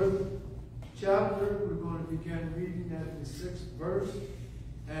that first chapter, we're going to begin reading at the 6th verse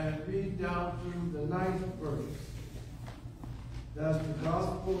and read down through the 9th verse. That's the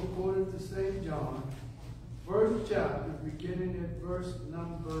Gospel according to St. John, first chapter, beginning at verse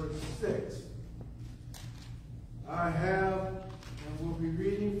number 6. I have, and we'll be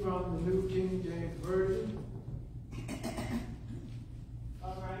reading from the New King James Version.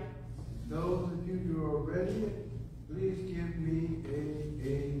 All right. Those of you who are ready, please give me a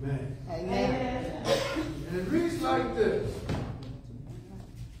amen. Amen. And it reads like this.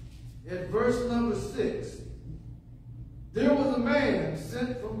 At verse number 6, there was a man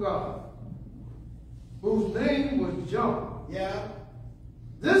sent from God, whose name was John. Yeah.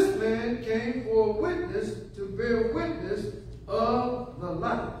 This man came for a witness to bear witness of the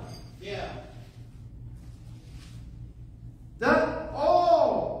light, Yeah. that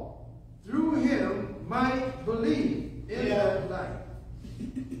all through him might believe in that light.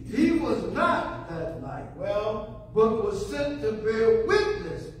 He was not that light, Well, but was sent to bear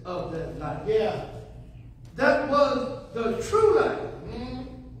witness of that light. yeah. That was the true light, Mm.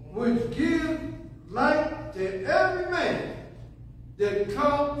 which gives light to every man that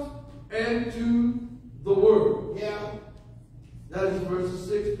comes into the world. Yeah. That is verses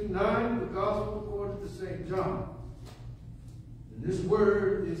 6 to 9 of the Gospel according to St. John. And this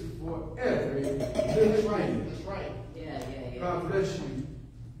word is for every That's living right. man. That's right. Yeah. God bless you.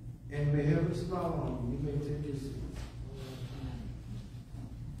 And may heaven smile on you. You may take your seat.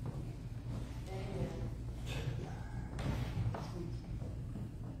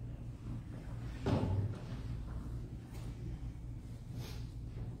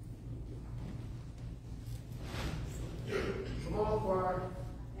 Come on, choir.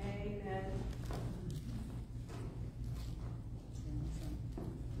 Amen.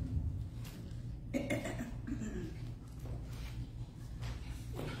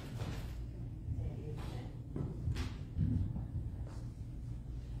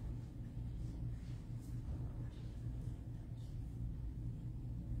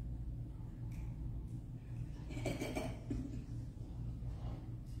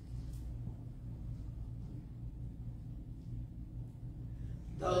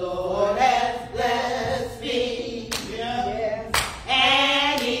 The Lord has blessed me. Yeah.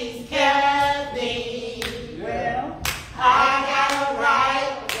 And He's kept me. Well, I got a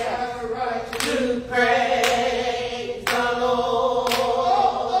right right. to praise the Lord.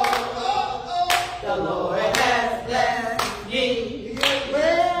 The Lord has blessed me.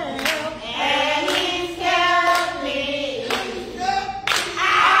 And He's kept me. I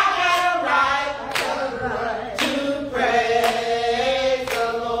got a right to praise the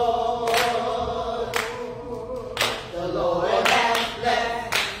Lord.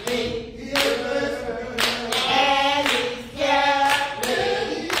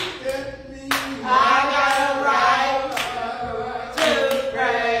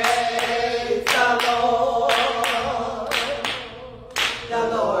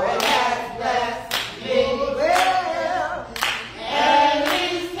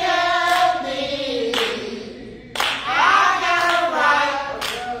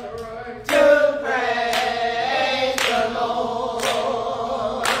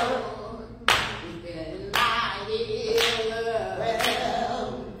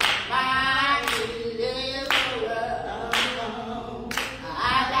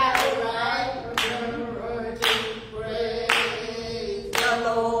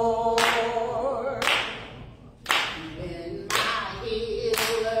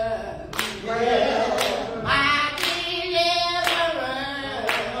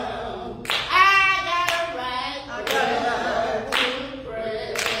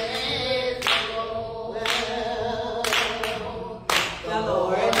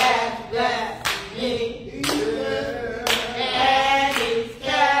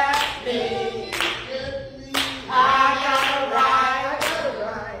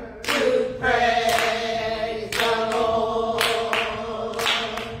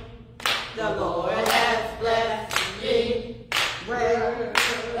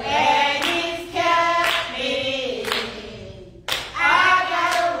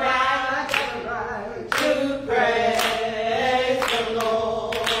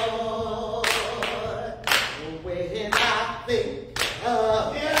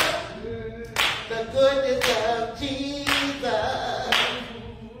 goodness of Jesus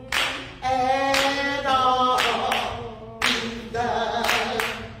and all He's done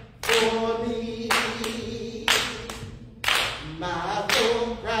for me. My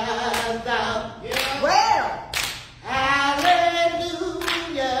soul cries out, Well, hallelujah.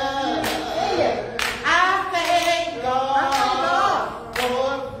 I thank God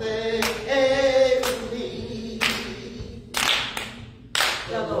for saving me.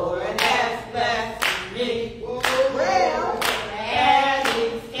 The Lord has blessed me. well, And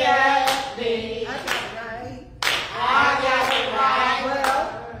He's kept me. I got it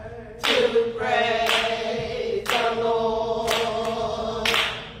right to praise the Lord.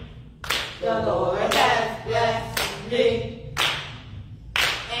 The Lord has blessed me.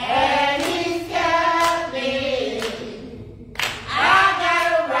 And He's kept me. I got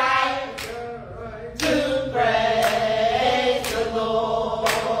it right to praise the Lord.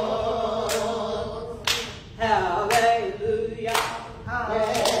 Hallelujah.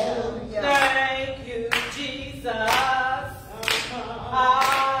 hallelujah. Thank you, Jesus.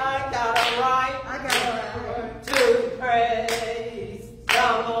 I got a right I got it right. to praise the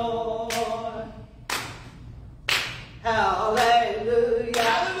Lord.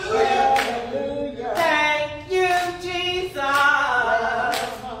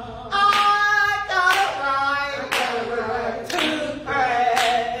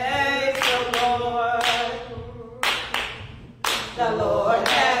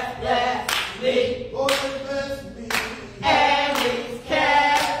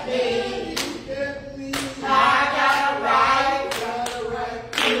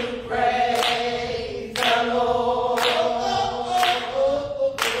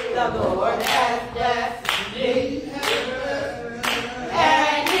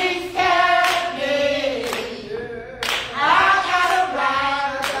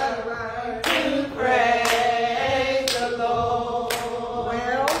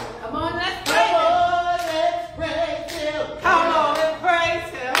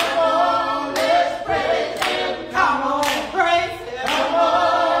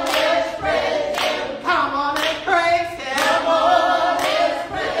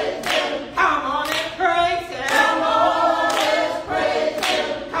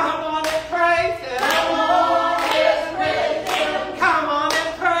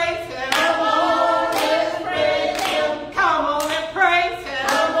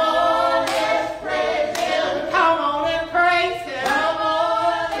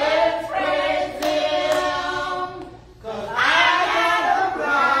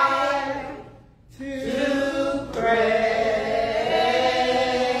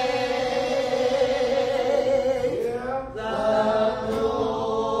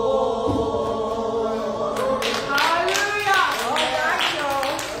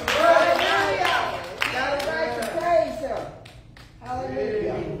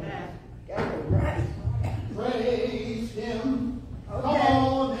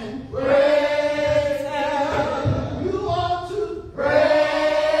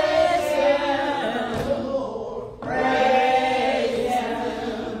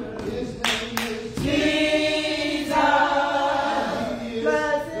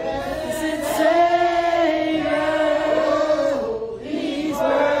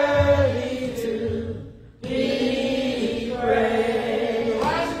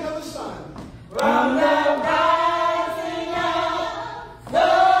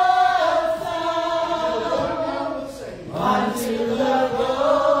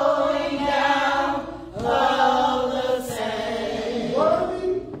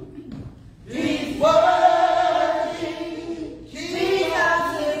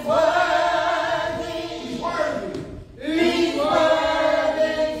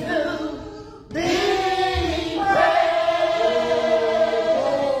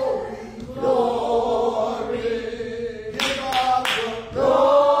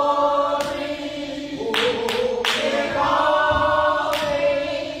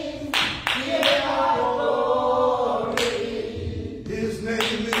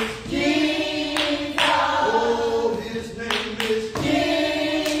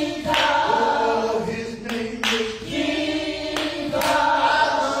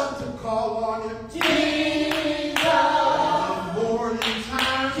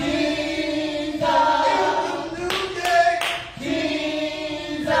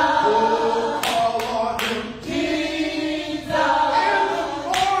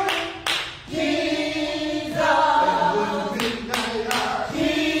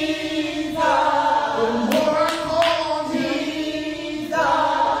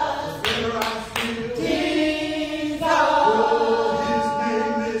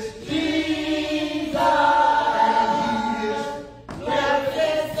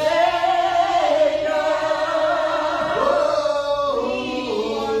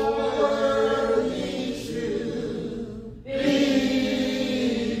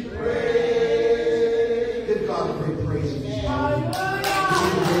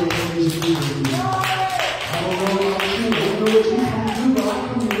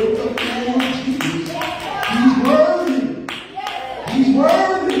 He's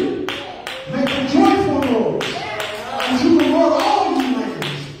worthy. Make a joyful noise unto the Lord, all you lands.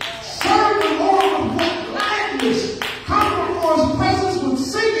 Serve the Lord with gladness. Come before his presence with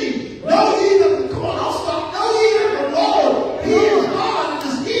singing. Know ye that the, come on, don't stop. Know ye that the Lord, he is God, and it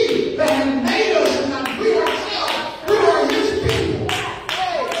is he that has made us, and not we ourselves. We are his people.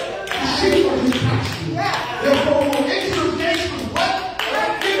 The sheep of his pasture. Therefore, we'll enter his gates with what?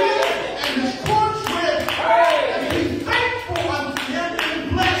 Thanksgiving, and his courts with praise. And be thankful unto him and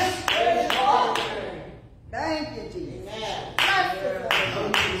bless. Thank you, Jesus. He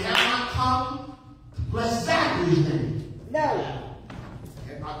has not come to bless Zachary's name. No.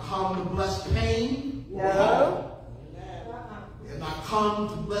 He has not come to bless Cain. No. He has not come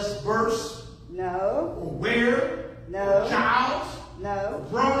to bless Burst No. or Ware, No. Giles, No.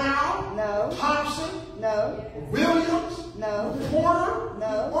 Brown, No. Thompson, No. Williams, No. Porter,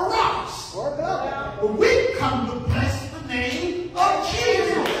 No. or Ross. Or glory. But we come to bless the name of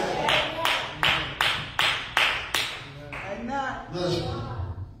Jesus. Amen. Let us pray.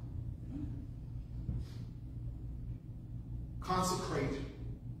 Consecrate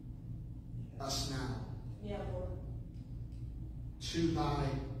us now to thy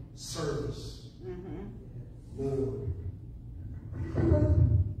service, Lord,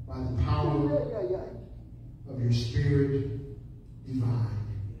 by the power of your Spirit divine.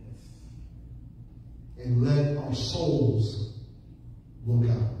 And let our souls look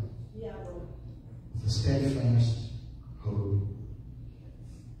up with a steadfast hope,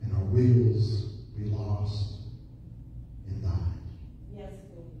 and our wills be lost in thine.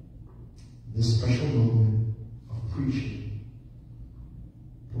 This special moment of preaching,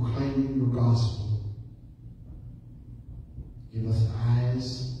 proclaiming your gospel, give us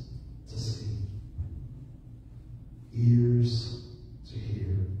eyes to see, ears to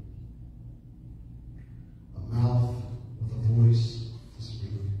hear, a mouth with a voice to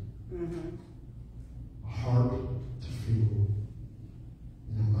speak, a heart to feel,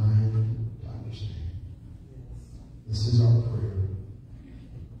 and a mind to understand. This is our prayer.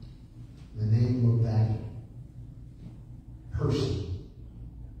 In the name of that person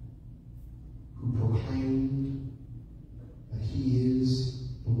who proclaimed that he is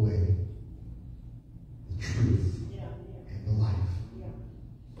the way, the truth, and the life.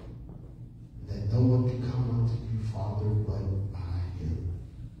 That no one can come unto you, Father, but by him.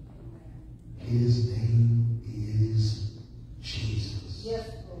 His name is Jesus.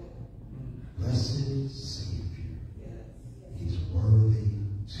 Blessed Savior. He's worthy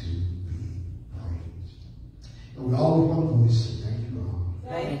to be praised. And we all with one voice say, thank you, God.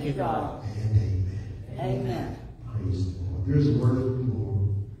 Thank you, God. And amen. Amen. Praise the Lord. Here's the word of the Lord.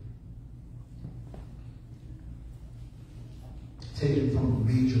 Taken from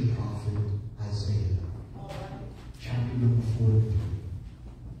the major prophet Isaiah, chapter number 43.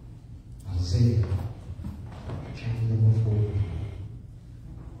 Isaiah, chapter number 43.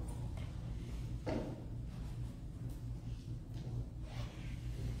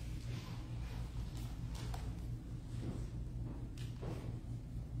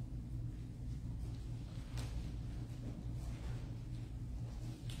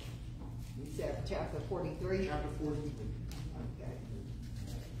 You said chapter 43? Chapter 43. Okay.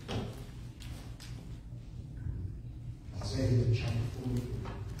 Isaiah chapter 43.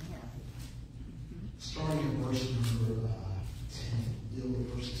 Starting at verse number 10. Deal with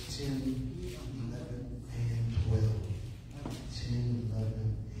verses 10, 11, and 12. 10, 11,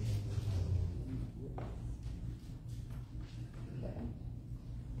 and 12.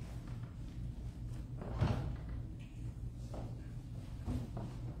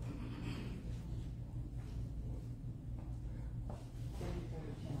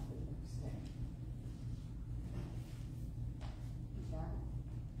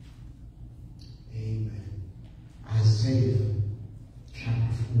 Amen. Isaiah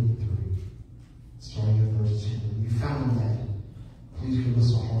chapter 43, starting at verse 10. When you found that, please give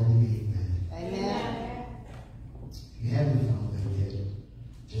us a hearty amen. Amen. If you haven't found that yet,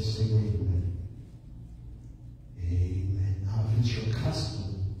 just say wait a minute. Amen. Now, if it's your custom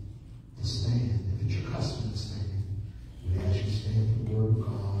to stand, if it's your custom to stand, we ask you to stand for the word of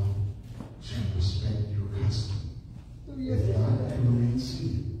God to respect your custom. If not, then remain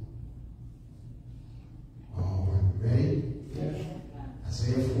seated. All right, ready? Yes.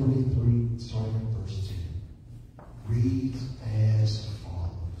 Isaiah 43, starting at verse 10. Reads as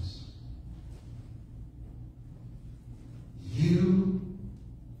follows. You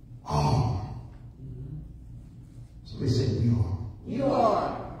are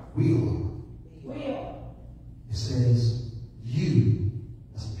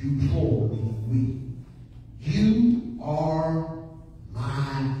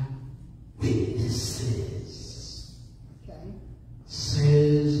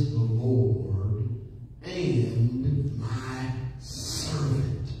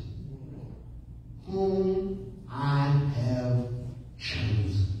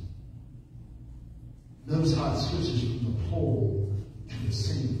Notice how it switches from the plural to the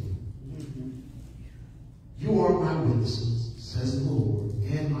singular. You are my witnesses, says the Lord,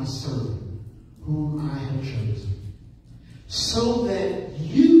 and my servant, whom I have chosen, so that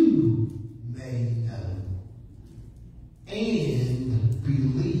you may know and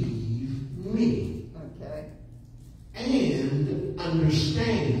believe me. Okay. And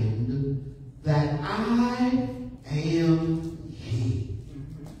understand that I am He.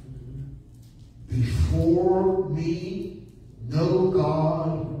 Before me, no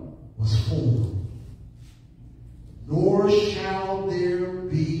God was formed, nor shall there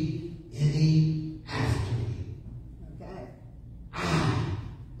be any after me. Okay. I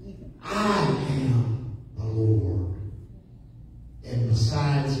am the Lord, and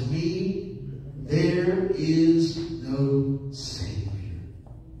besides me, there is no Savior.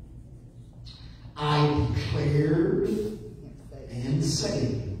 I declared and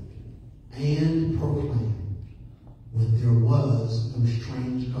saved and proclaimed when there was no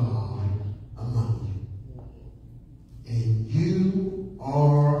strange God among you. And you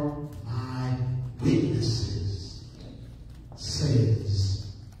are my witnesses,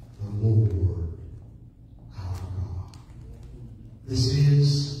 says the Lord our God. This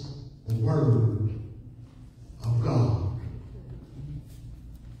is the word of God.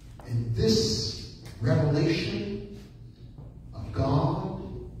 And this revelation of God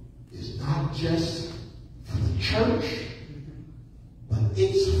is not just for the church, but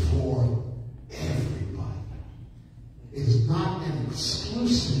it's for everybody. It is not an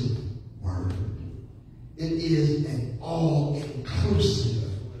exclusive word. It is an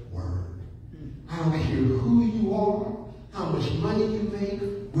all-inclusive word. I don't care who you are, how much money you make,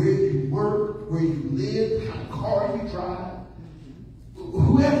 where you work, where you live, what kind of car you drive.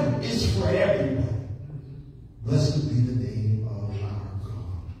 Whoever, is for everybody. Blessed be the name of our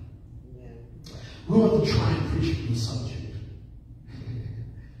God. We want to try and preach on the subject.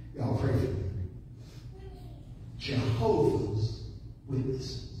 Y'all pray for me. Jehovah's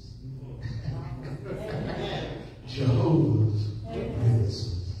Witnesses. Jehovah's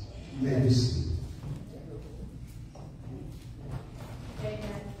Witnesses. You may be seated.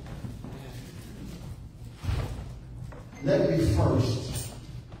 Let me first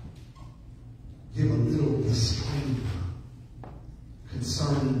give a little disclaimer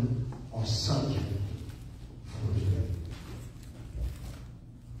concerning our subject for today.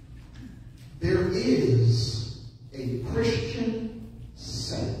 There is a Christian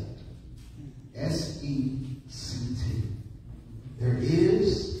sect, S-E-C-T. There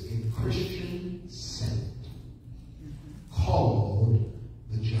is a Christian sect called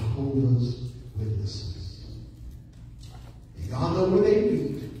the Jehovah's Witnesses. Y'all know where they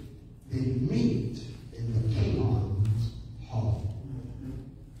meet. They meet in the Kingdom's Hall.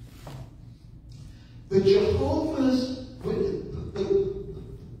 The Jehovah's Witnesses,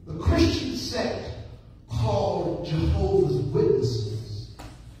 the Christian sect called Jehovah's Witnesses,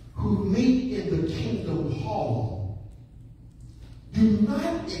 who meet in the Kingdom Hall, do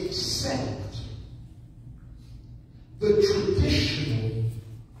not accept the traditional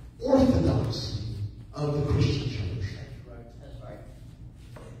orthodoxy of the Christian church.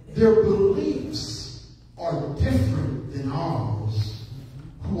 Their beliefs are different than ours,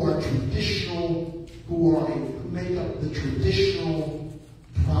 who are traditional, who make up the traditional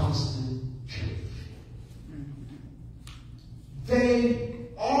Protestant church. They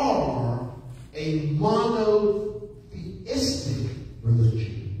are a monotheistic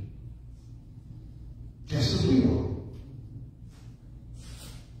religion, just as we are.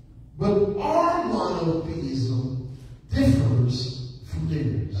 But our monotheism differs from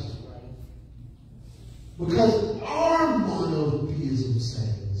theirs. Because our monotheism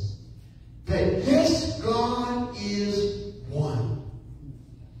says that yes, God is one,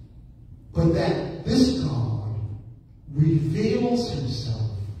 but that this God reveals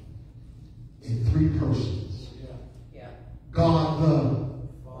himself in three persons. God the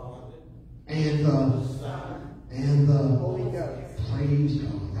Father and the Son and the Holy Ghost. Praise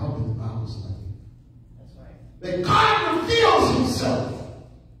God. Y'all been the Bible study. That's right. That God reveals himself.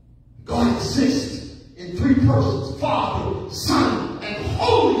 God exists in three persons, Father, Son, and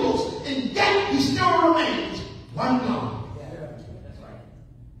Holy Ghost, and yet he still remains one God. Yeah, that's right.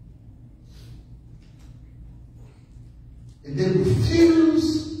 And they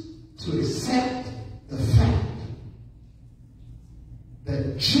refuse to accept the fact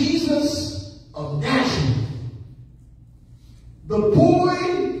that Jesus of Nazareth, the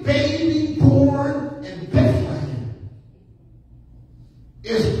boy, baby born in Bethlehem,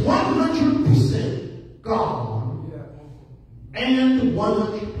 is 100% God and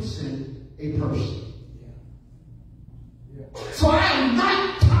 100% a person. So I am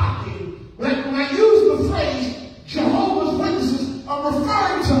not talking, when I use the phrase Jehovah's Witnesses, I'm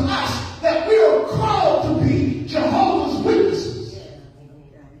referring to us, that we are called to be Jehovah's Witnesses.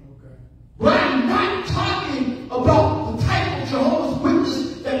 But I'm not talking about the type of Jehovah's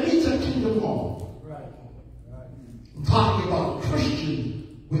Witness that meets a kingdom hall. I'm talking about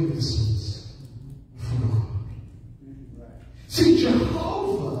Christian witnesses for God. See,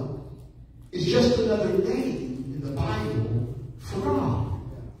 Jehovah is just another name in the Bible for God.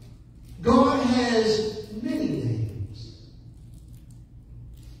 God has many names.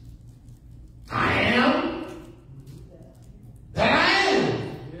 I am that I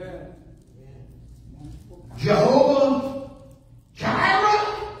am. Jehovah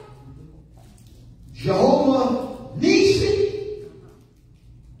Jireh, Jehovah Nisi,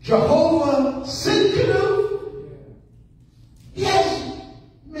 Jehovah Sinkanu. He has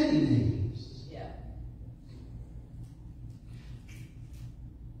many names.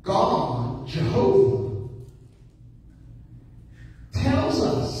 God, Jehovah, tells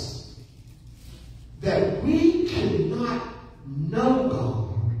us that we cannot know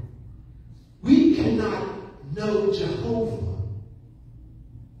God. We cannot know Jehovah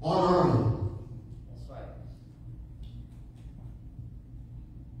on our own. That's right.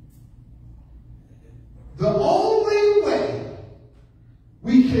 The only way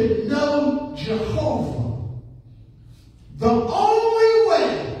we can know Jehovah, the only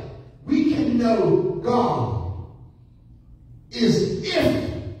way we can know God, is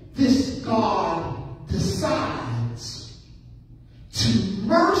if this God decides to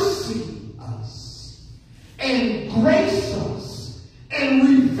mercy us and grace us and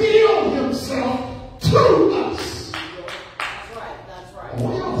reveal himself to us. That's right. That's right.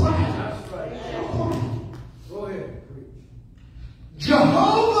 Oh, y'all quiet. That's right. Y'all quiet. Go ahead, preach.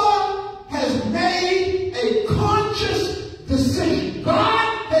 Jehovah has made a conscious decision.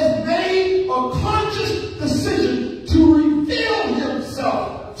 God has made a conscious decision to reveal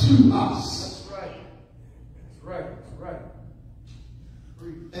himself to us. That's right. That's right. That's right.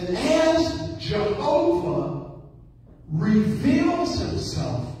 Preach. And as Jehovah reveals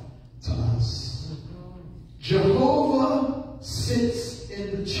himself to us, Jehovah sits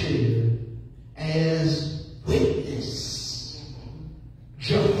in the chair as witness.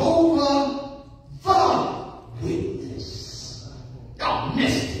 Jehovah the witness. Y'all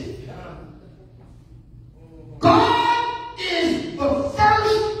missed it. God is the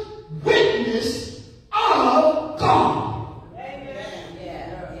first witness of God. Amen.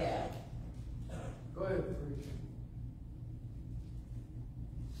 Yeah. Go ahead, preach.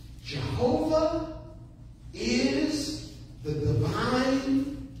 Jehovah is the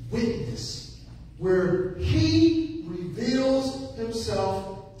divine witness where he reveals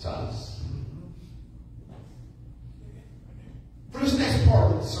himself to us. For this next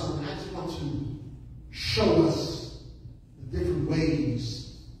part of the sermon, I just want to show us the different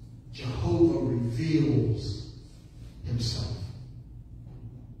ways Jehovah reveals himself.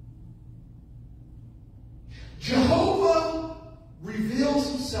 Jehovah reveals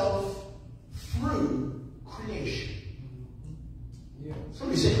himself through creation. Yeah.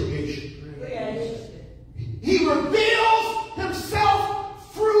 Somebody say creation. Creation. He reveals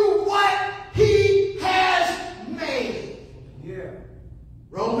himself through what he has made. Yeah.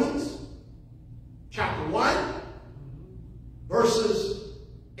 Romans chapter 1, verses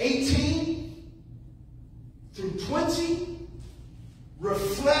 18 through 20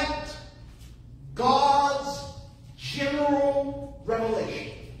 reflect God's general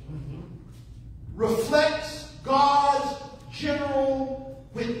revelation. Reflects God's general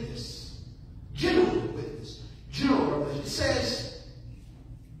witness. General witness. General revelation. It says,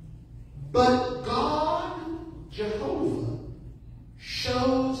 but God, Jehovah,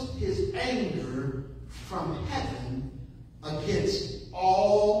 shows his anger from heaven against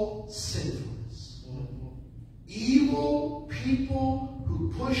all sinfulness. Evil people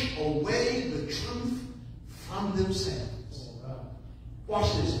who push away the truth from themselves.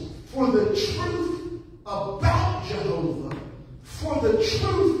 Watch this. For the truth about Jehovah, for the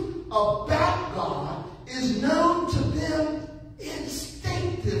truth about God is known to them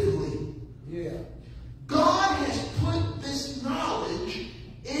instinctively. Yeah. God has put this knowledge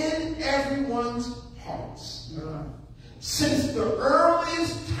in everyone's hearts. Since the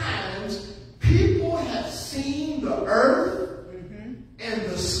earliest times, people have seen the earth and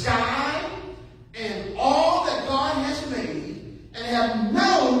the sky and all that God has made and have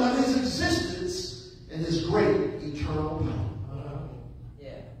known of his existence and his great eternal power.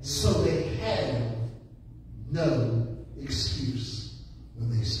 So they have no excuse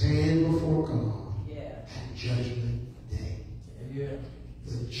when they stand before God at Judgment Day.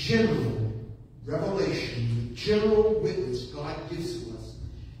 general revelation, the general witness God gives to us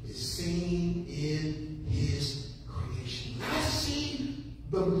is seen in his creation. When I see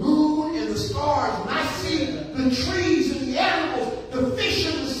the moon and the stars, when I see the trees and the animals, the fish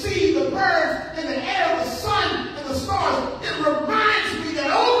in the sea, the birds in the air, the sun and the stars, it reminds me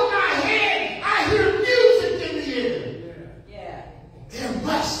that over my head I hear music in the air. Yeah. There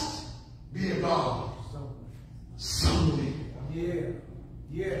must be a God somewhere.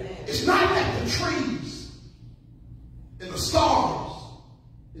 Yeah. It's not that the trees and the stars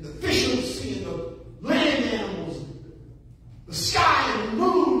and the fish in the sea and the land animals, the sky and the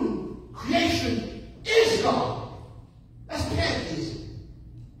moon and creation is God. That's pantheism.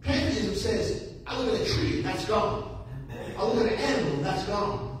 Pantheism says, I look at a tree and that's God. I look at an animal and that's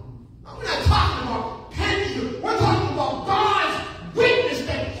God. Now, we're not talking about pantheism. We're talking about God's witness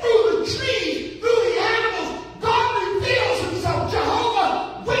that through the trees, through the animals, God reveals himself.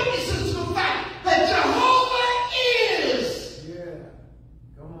 Jehovah witnesses to the fact that Jehovah is. Yeah.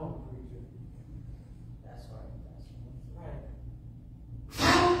 Come on, preacher. That's right.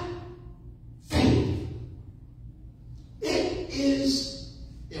 Without faith, it is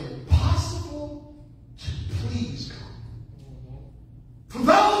impossible to please God. For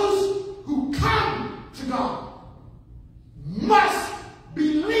those who come to God must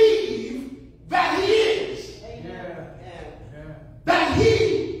believe that he is, that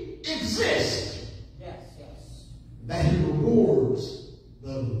he exists, Yes. that he rewards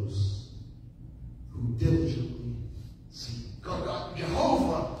those who diligently seek God.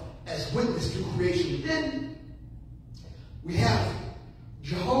 Jehovah as witness to creation. Then we have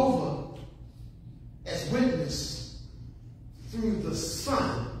Jehovah as witness through the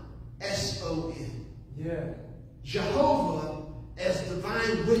Son, S-O-N. Yeah. Jehovah as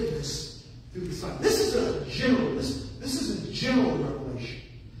divine witness through the Son. This is a general, this is a general revelation.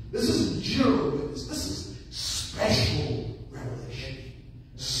 This is a general witness. This is special revelation.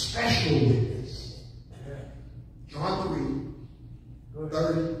 Special witness. Yeah. John 3,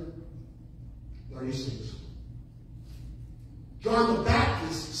 30, 36. John the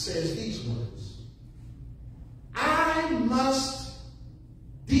Baptist says these words. I must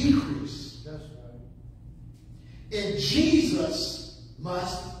decrease, That's right. and Jesus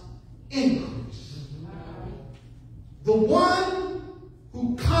must increase. The one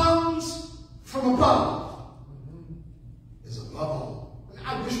who comes from above is above all.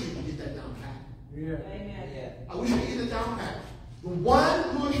 I wish we could get that down pat. Yeah. Amen. I wish we could get that down pat. The one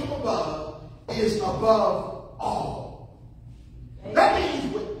who is from above is above all. That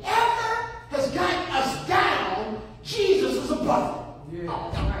means whatever has got us down, Jesus is above it.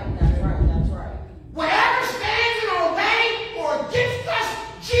 Yeah. That's right. Whatever stands in our way or against us,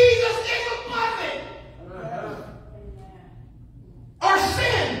 Jesus is above it. Our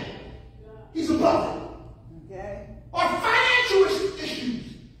sin, he's above it. Okay? Our financial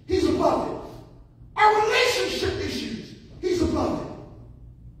issues, he's above it. Our relationship issues, he's above it.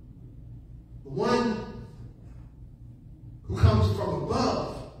 The one who comes from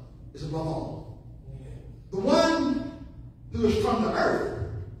above is above all. The one who is from the earth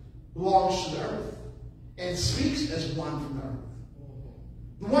belongs to the earth and speaks as one from the earth.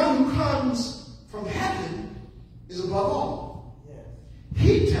 The one who comes from heaven is above all.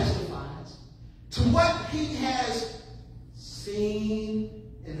 He testifies to what he has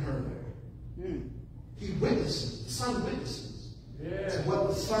seen and heard. He witnesses, the Son witnesses to what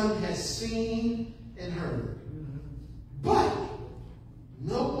the Son has seen and heard. But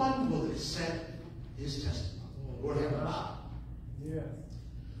no one will accept his testimony. Lord have mercy. Yeah.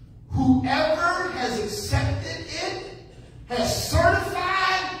 Whoever has accepted it has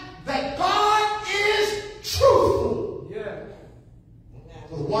certified that God is truthful. Yeah.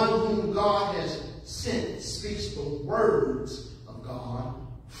 For the one whom God has sent speaks the words of God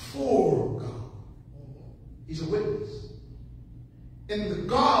for God. He's a witness. And the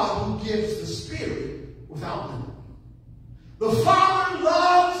God who gives the Spirit without limit. The Father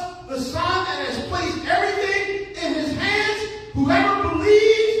loves the Son and has placed everything in his hands. Whoever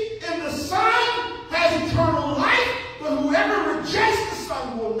believes in the Son has eternal life, but whoever rejects the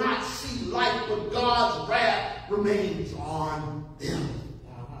Son will not see life, but God's wrath remains on them.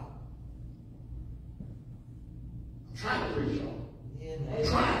 I'm trying to preach, y'all. I'm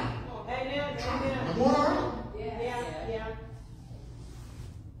trying. Amen. I'm going all right. Yeah.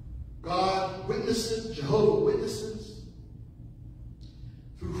 God witnesses, Jehovah witnesses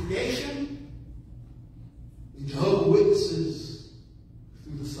through creation, and Jehovah witnesses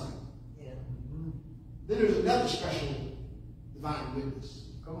through the Son. Then there's another special divine witness.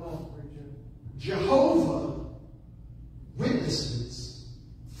 Come on, preacher. Jehovah witnesses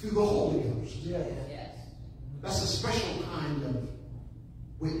through the Holy Ghost. Yes. That's a special kind of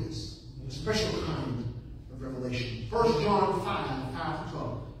witness, a special kind of revelation. 1 John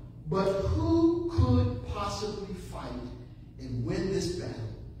 5:5-12. But who could possibly fight and win this battle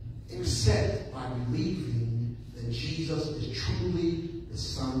except by believing that Jesus is truly the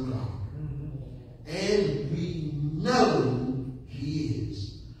Son of God? And we know he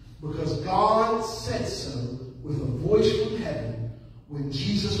is, because God said so with a voice from heaven when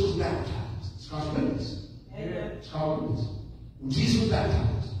Jesus was baptized. It's God's witness. Amen. It's God's witness. When Jesus was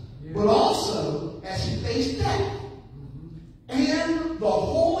baptized. But also as he faced death. And the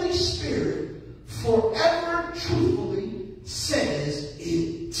Holy Spirit forever truthfully says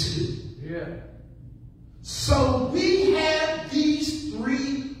it too. Yeah. So we have these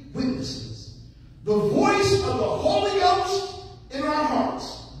three witnesses. The voice of the Holy Ghost in our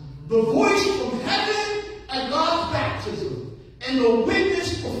hearts. The voice from heaven at God's baptism. And the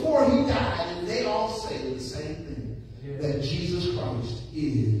witness before he died. And they all say the same thing. That Jesus Christ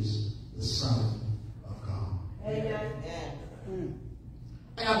is the Son of God. Amen.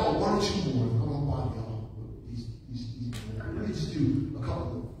 I got about one or two more. I don't know why y'all. Let me just do a couple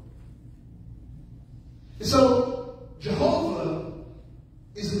more. And so, Jehovah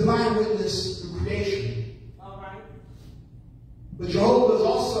is the divine witness through creation. All right. But Jehovah is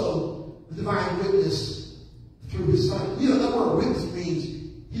also the divine witness through his Son. You know, that word witness means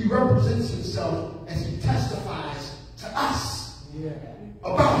he represents himself as he testifies to us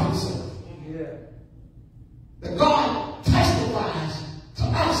about himself. That God testifies to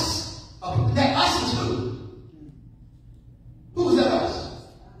us. That us is who? Who is that us?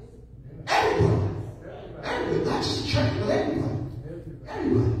 Everybody. Everybody. Not just the church, but everybody.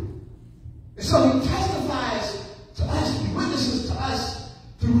 Everybody. And so he testifies to us. He witnesses to us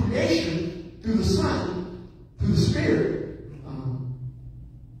through creation, through the Son, through the Spirit,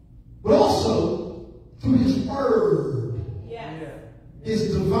 but also through his word.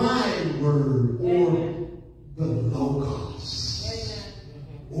 His divine word, or the Logos,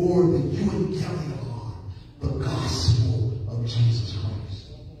 or the Evangelion, the gospel of Jesus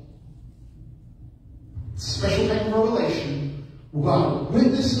Christ. Special kind of revelation where God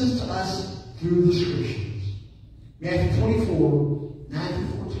witnesses to us through the scriptures. Matthew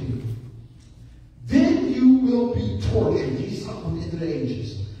 24:9-14. Then you will be tortured. Jesus talking into the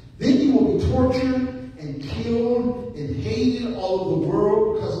ages. Then you will be tortured and killed and hated all over the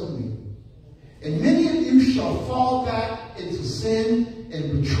world because of me. And many of you shall fall back into sin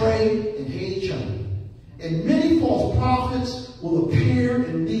and betray and hate each other. And many false prophets will appear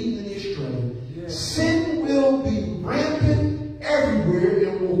and lead many astray. Sin will be rampant everywhere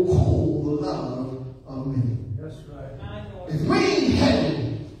and will cool the love of many. That's right. If we ain't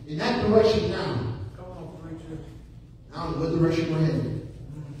headed in that direction now, Come on, preacher. I don't know what direction we're headed.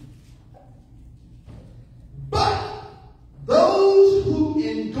 But those who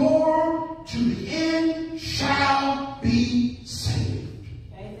endure to the end shall be saved.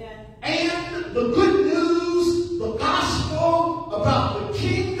 Amen. And the good news, the gospel about the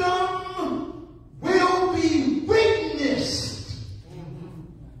kingdom will be witnessed,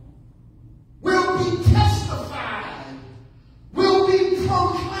 will be testified, will be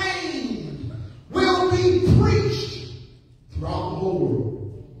proclaimed, will be preached throughout the whole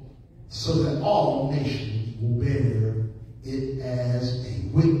world, so that all nations will bear it as a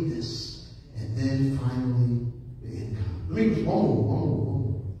witness. And then finally the income. Let me read one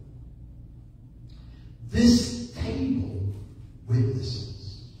more. This table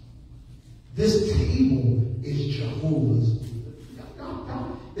witnesses. This table is Jehovah's.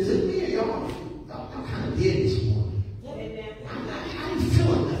 Is it me or y'all? Y'all kind of dead this morning. I ain't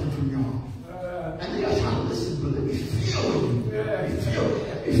feeling nothing from y'all. I know y'all trying to listen, but let me feel you.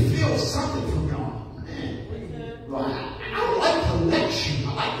 Let me feel something from y'all. Man. Well, I don't like to lecture. I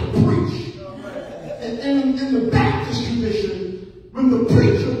like to preach. And in the Baptist tradition, when the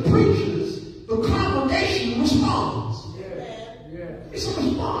preacher preaches, the congregation responds. It's a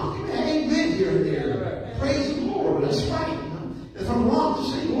response. You have amen here and there. Praise the Lord. That's right. If I'm wrong,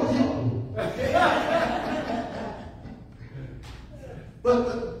 just say, Lord, help me.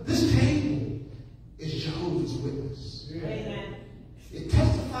 But this table is Jehovah's Witness. Amen. It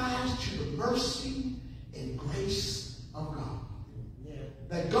testifies to the mercy and grace of God.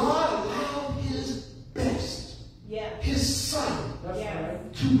 That God allowed his best, his Son,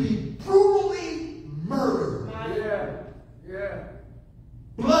 to be brutally murdered.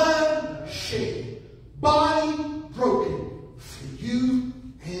 Blood shed, body broken for you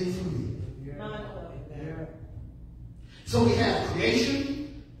and for me. So we have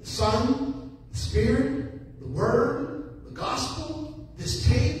creation, the Son, the Spirit, the Word, the Gospel, this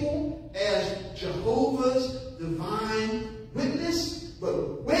table.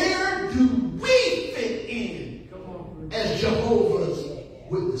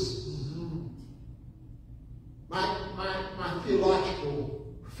 witnesses. My theological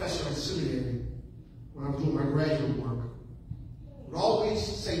professor in seminary, when I was doing my graduate work, would always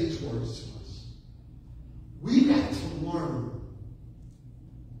say these words to us. We got to learn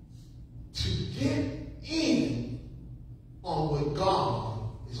to get in on what God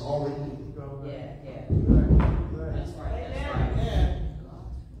is already doing. Yeah. That's right. Yeah.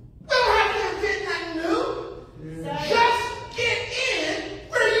 We don't have to get nothing new. Just get in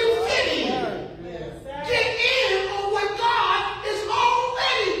where you fit in. Get in on what God is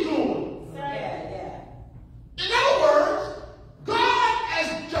already doing. In other words, God as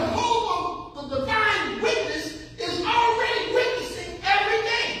Jehovah, the divine witness, is already witnessing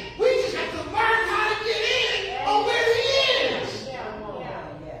everything. We just have to learn how to get in on where he is.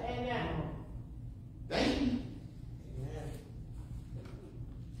 Thank you.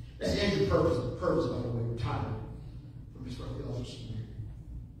 That's Andrew Purvis, by the way, retired from his theological seminary.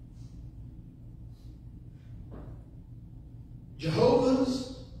 Jehovah's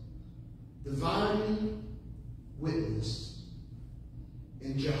divine witness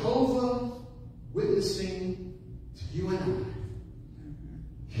and Jehovah witnessing to you and I,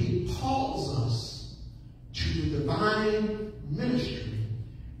 he calls us to the divine ministry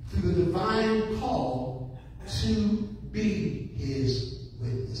through the divine call to be his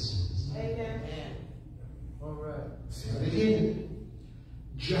witnesses. Amen. All right. Say that again.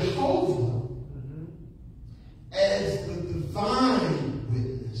 Jehovah as the divine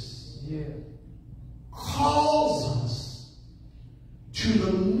witness calls us to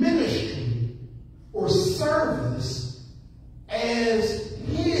the ministry or service as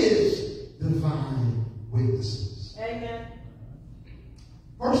his divine witnesses. Amen.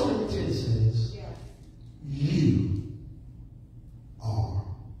 Verse number 10 says, you are.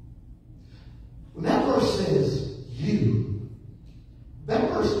 When that verse says you,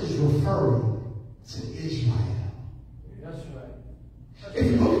 that verse is referring to Israel. That's right. If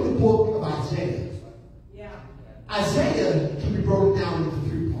you look at the book of Isaiah, Isaiah can be broken down into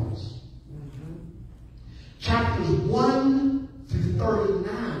 3 parts. Chapters 1 through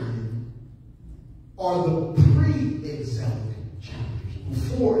 39 are the pre-exilic chapters,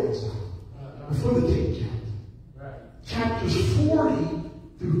 before exile, before the king chapter. Right. Chapters 40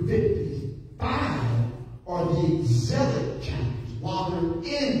 through 55 are the exilic chapters while they're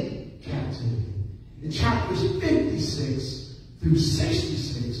in captivity. And chapters 56 through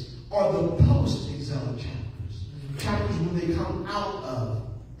 66 are the post-exilic chapters. Chapters when they come out of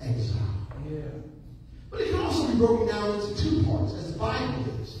exile. Yeah. But it can also be broken down into 2 parts, as the Bible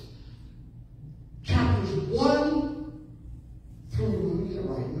is. Chapters 1 through, let me get it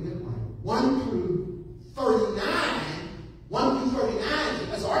right, 1 through 39, 1 through 39,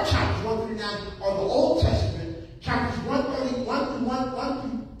 that's our chapters 1 through 39 are the Old Testament. Chapters 1 through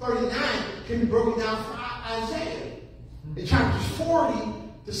 39 can be broken down for Isaiah. In chapters 40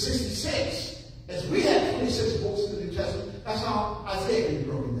 to 66, as we have 26 books in the New Testament, that's how Isaiah can be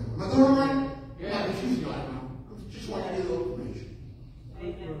broken down. Am I doing it right? Yeah. I'm not confusing you right now. I just want to get a little information.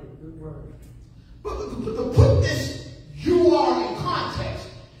 Good word. But to put this you are in context,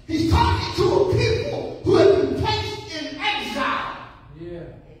 he's talking to a people who have been placed in exile. Yeah.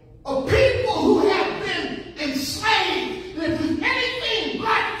 A people who have been enslaved. And if there's anything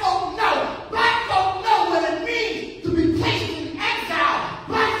black folk know what it means to be placed in exile.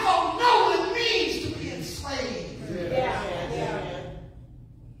 Black folk know what it means to be enslaved.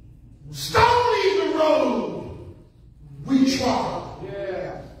 Stony the road we trod.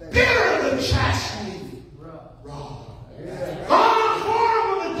 Yeah. Bitter the chastening rod.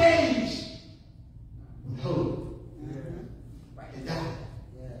 Horrible the days when hope and died.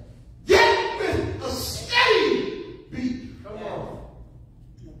 Yet with a steady beat,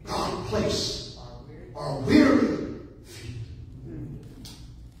 God placed our weary feet.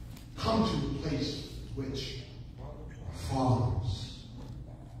 Come to the place which our fathers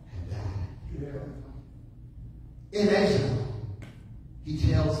had died. In exile, he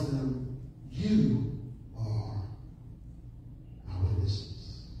tells them, you are our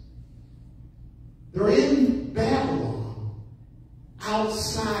witnesses. They're in Babylon,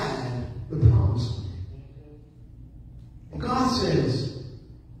 outside the promised land. And God says,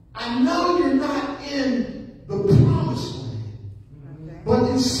 I know you're not in the promised land, but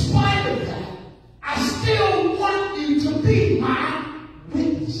in spite of that, I still want you to be my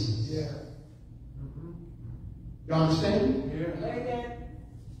witnesses. You understand?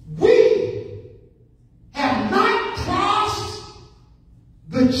 We have not crossed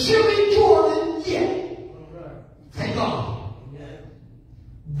the chilly Jordan yet. Thank God.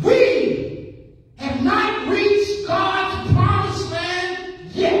 We have not reached God's promised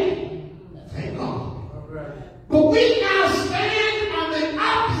land yet.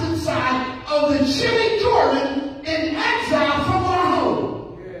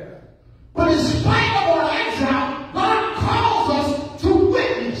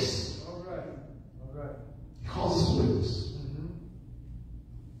 He calls us to witness.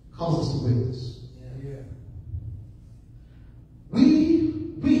 Calls us to witness. Let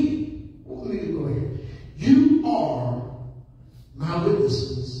me go here. You are my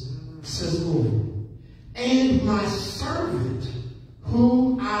witnesses, says the Lord, and my servant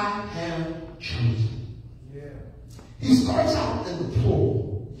whom I have chosen. He starts out in the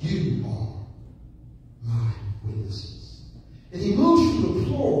plural. You are my witnesses. And he moves from the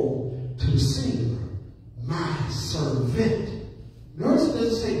plural to the singular. My servant. Notice it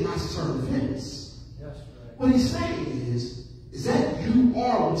doesn't say my servants. What he's saying is that you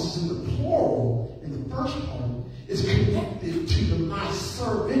are, which is in the plural, in the first part, is connected to the my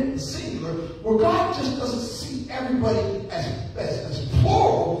servant, the singular, where God just doesn't see everybody as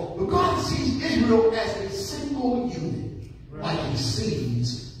plural, but God sees Israel as a single unit, like he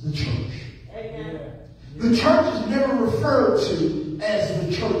sees the church. The church is never referred to as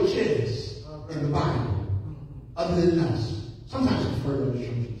the church is in the Bible, other than us. Sometimes it's referred to as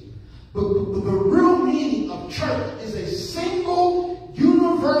churches. But the real meaning of church is a single,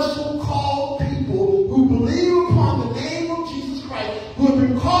 universal called people who believe upon the name of Jesus Christ, who have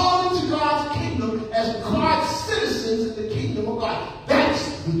been called into God's kingdom as God's citizens in the kingdom of God.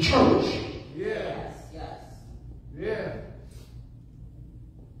 That's the church.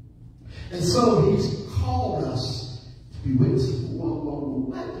 And so he's called us to be witnesses.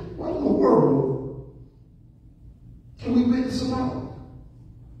 What in the world can we witness about?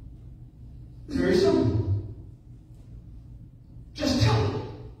 It's very simple. Just tell it.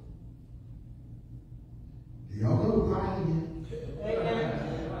 Do y'all go crying again?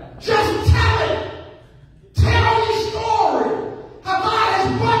 Just tell it. Tell your story. How God has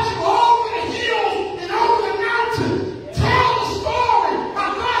brought you over the hills and over the mountains. Tell the story. How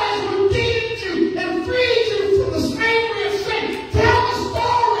God has redeemed you and freed you from the slavery of sin. Tell the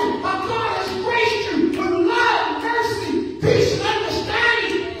story. How God has graced you with love, mercy, peace, and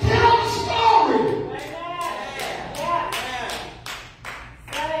understanding. Tell the story.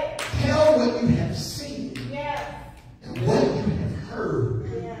 Tell what you have seen and what you have heard.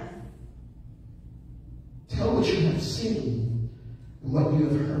 Tell what you have seen and what you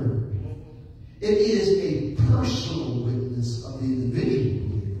have heard. It is a personal witness of the individual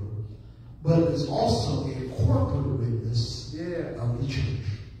believer, but it is also a corporate witness of the church.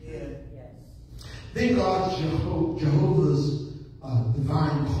 Then God, Jehovah's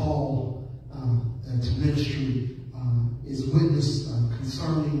divine call to ministry is witness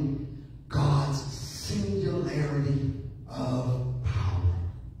concerning God's singularity of power.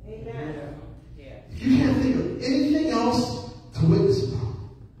 If you can't think of anything else to witness about,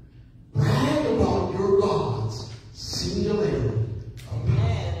 brag about your God's singularity of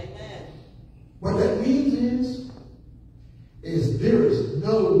power. What that means is there is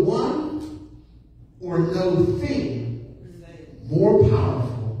no one or no thing more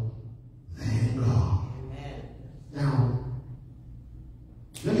powerful than God. Now,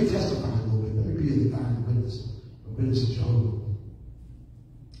 let me testify a little bit. Let me be a divine witness, a witness of Jehovah.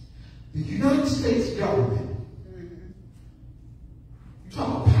 The United States government, you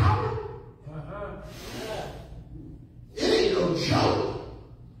talk about power? It ain't no joke.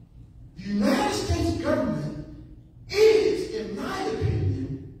 The United States government is, in my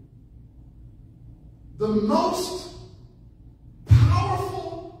opinion, the most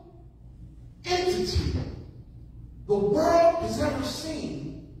powerful entity the world has ever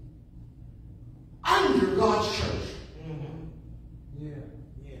seen under God's church.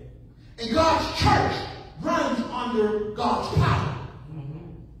 And God's church runs under God's power.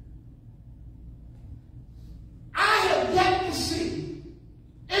 I have yet to see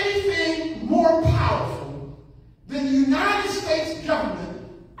anything more powerful than the United States government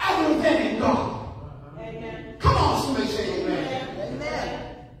other than God. Come on, somebody say amen.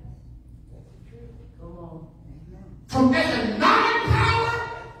 From economic power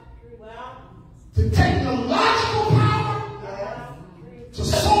to technological power to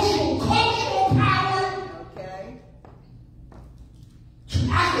social cultural power to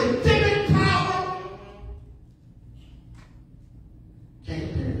academic power. Can't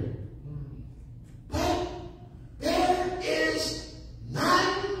compare it. But there is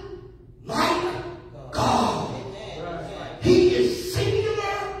none like God. He is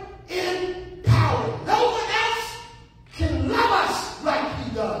singular in power. No one else can love us like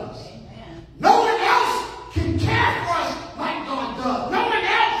he does. No one else can care for us like God does. No one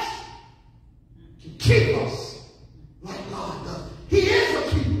else can keep us like God does. He is a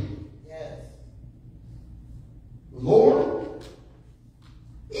keeper. The Lord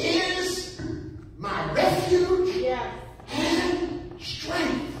is my refuge and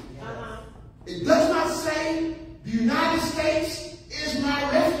strength. It does not say the United States is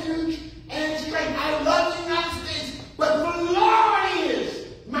my refuge and strength. I love the United States, but the Lord is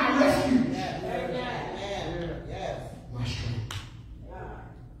my refuge. My strength.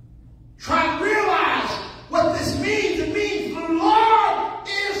 Try to realize what this means. It means the Lord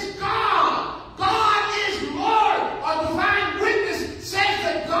is God. God is Lord. Our divine witness says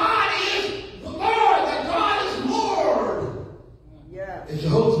that God is the Lord, that God is Lord. Yeah. And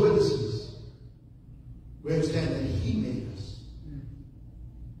Jehovah's Witnesses, we understand that He made us,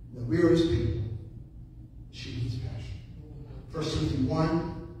 that we are His people, sheep of His pasture. 1 Timothy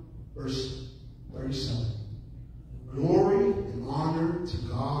 1, verse 37. Glory and honor to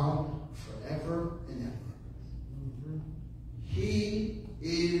God forever and ever. He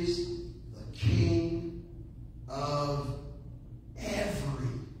is the King of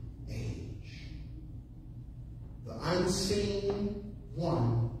every age, the unseen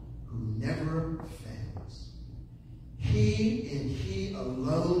one who never fails. He and He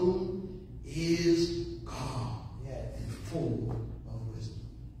alone is God and full of wisdom.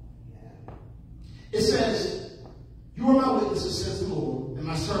 It says, you are my witnesses, says the Lord, and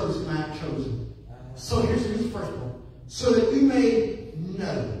my servants whom I have chosen. So here's the first one. So that you may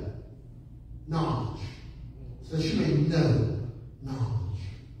know knowledge. So that you may know knowledge.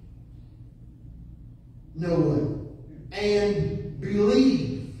 Know what? And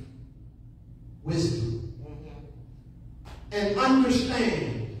believe wisdom. And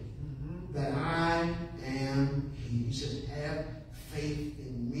understand that I am He. He says, have faith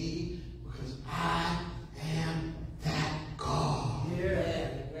in me because I am that God. Yeah.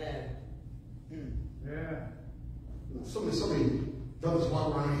 So many brothers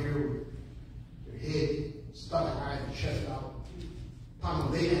walk around here with their head stuck high and chest out.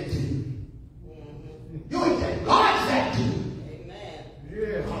 Talking they that dude. You ain't that. God's that dude. Amen.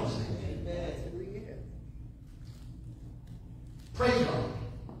 Yeah. God's that dude. Amen. Praise God.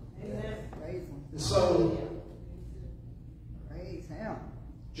 Amen. Praise Him. And so, Praise Him.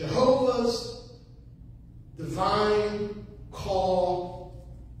 Jehovah's divine call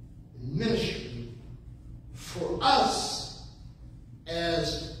and ministry for us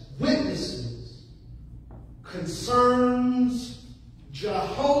as witnesses concerns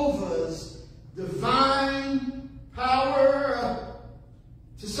Jehovah's divine power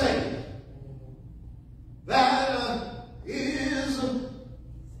to save. That is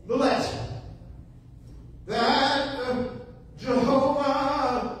the lesson. That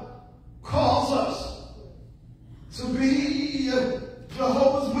Jehovah calls us to be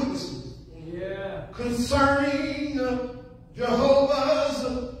Jehovah's Witnesses. Concerning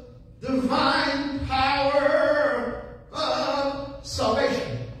Jehovah's divine power of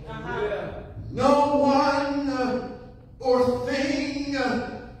salvation. No one or thing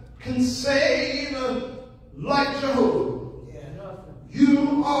can save like Jehovah.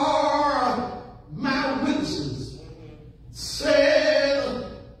 You are my witnesses, said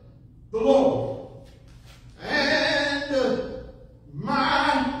the Lord, and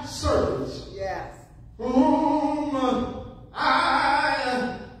my servants, Yes. whom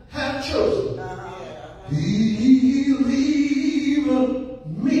I have chosen. Believe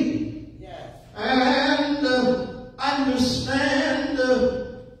me and understand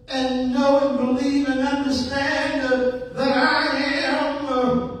and know and believe and understand that I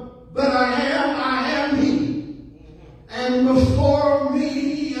am He. And before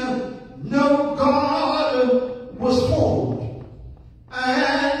me no God was formed.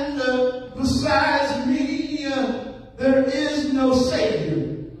 And besides me, there is no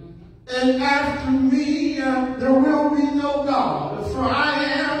Savior. And after me, there will be no God. For I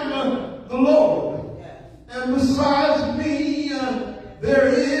am the Lord. And besides me, there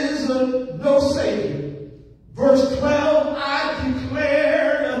is no Savior. Verse 12, I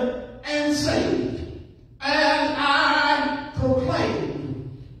declared and saved. And I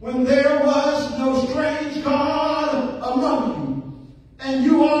proclaimed when there was no strange God among you. And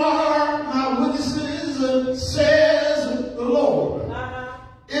you are my witnesses, says the Lord.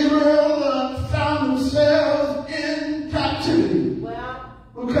 Israel found themselves in captivity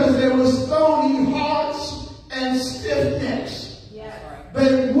because there were stony hearts and stiff necks.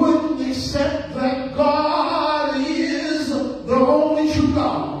 They wouldn't accept that God is the only true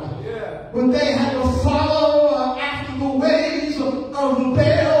God. But they had to follow after the ways of the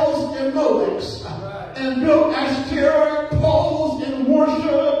Baals and Molechs and built Asherah poles and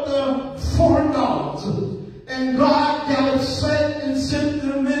worshipped foreign gods. And God got upset and sent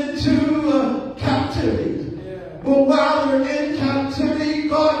them into captivity. But while they're in captivity,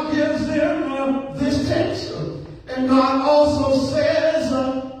 God gives them this text. And God also says,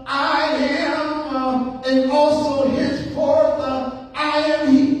 I am an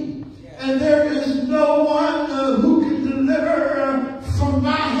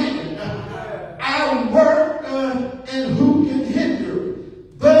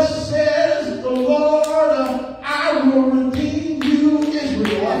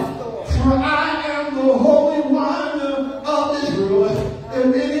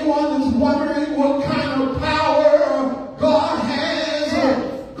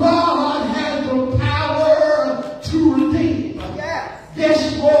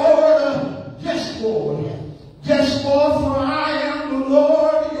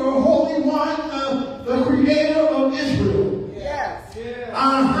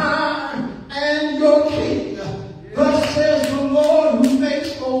and your king. Thus says the Lord, who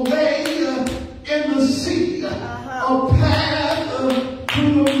makes a way in the sea, a path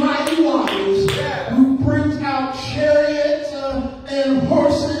through the mighty waters, who brings out chariots and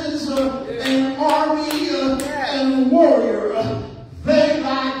horses and army and warrior. They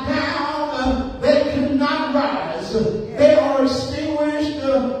lie down, they cannot rise. They are extinguished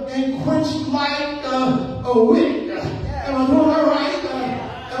and quenched like a wick. Am I doing all right?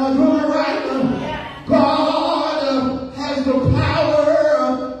 Am I doing all right? God has the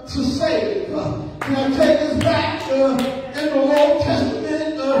power to save. Can I take us back in the Old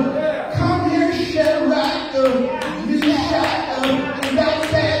Testament? Come here, Shadrach, Meshach, and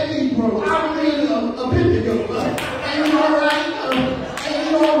that bad Negro. I mean, a Abednego. Ain't you all right?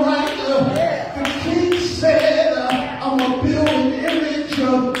 Ain't you all right? The king said, I'm going to build an image,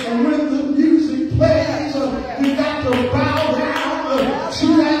 and when the music plays, you got to bow down to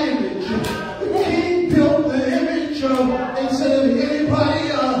that image. The king built the image and said, if anybody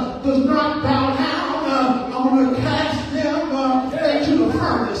does not bow down, I'm going to cast them into the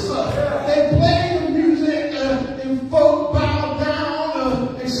furnace. They played the music and folk bowed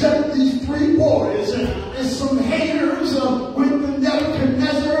down except these three boys and some haters with the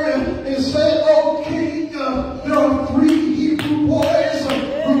Nebuchadnezzar and said, oh king, there are three Hebrew boys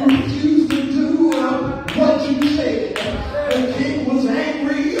who refused to do what you said. The king was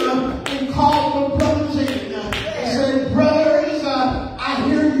angry and called the brothers in and said, brothers, I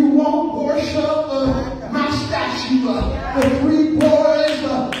hear you won't worship my statue. The three boys,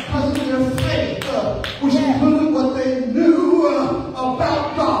 because of their faith, which included what they knew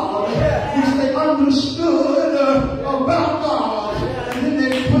about God, which they understood about God, and then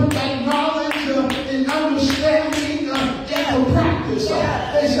they put that knowledge and understanding into practice.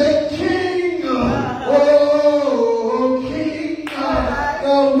 They say, King, oh King,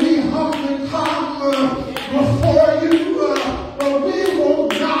 we humbly come before you, but we will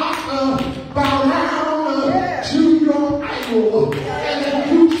not bow down to your idol. And if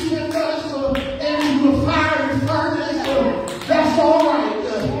you send us into the fiery furnace, that's all right,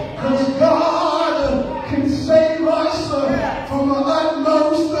 because God can save us from the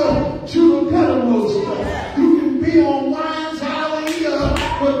utmost to the guttermost. You can be on Lions Alley,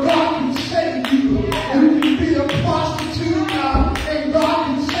 but God can save you. You can be a prostitute, and God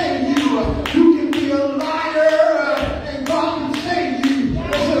can save you. You can be a liar, and God can save you.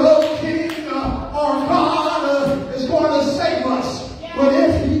 They said, oh King, our God is going to save us. But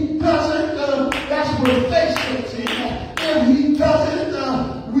if he doesn't, that's where they steps in. If he doesn't,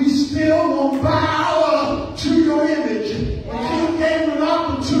 we still won't bow to your image. When king gave an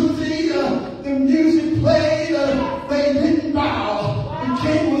opportunity, the music played, they didn't bow. The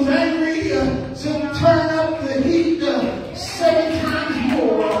king was angry, to turn up the heat 7 times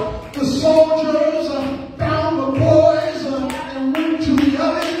more. The soldiers bound the boys and went to the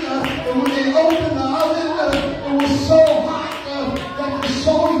oven. And when they opened the oven, it was so hot that the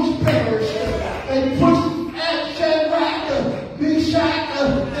soldiers perished. They pushed Shadrach, Meshach,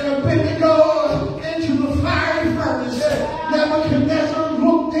 and Abednego into the fiery furnace. Nebuchadnezzar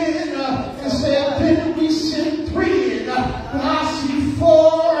looked in and said, didn't we send 3 in? But I see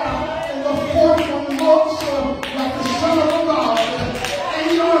 4, and the 4th one looks like the Son of God. And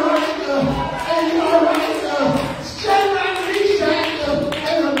you're right, and you're right. Shadrach, Meshach,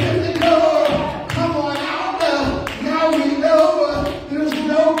 and Abednego, come on out. Now we know there's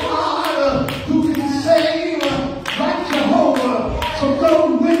no God who can save like Jehovah. So go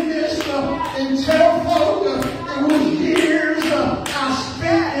witness and tell folk it was years I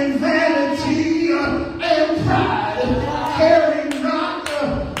spent in vanity and pride, caring not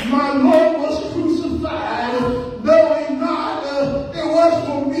my Lord was crucified, knowing not it was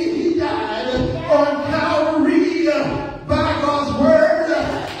for me he died on Calvary. By God's word,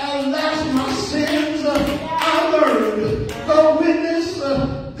 at last my sins I learned. Go witness,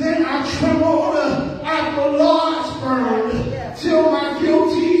 then I trembled at the Lord's burn, till my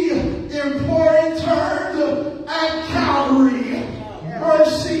guilty imploring turned at Calvary.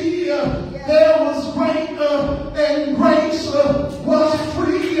 Mercy, there was great, and grace was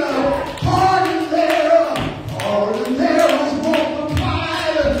free. Pardon there was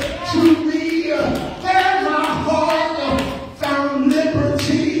multiplied.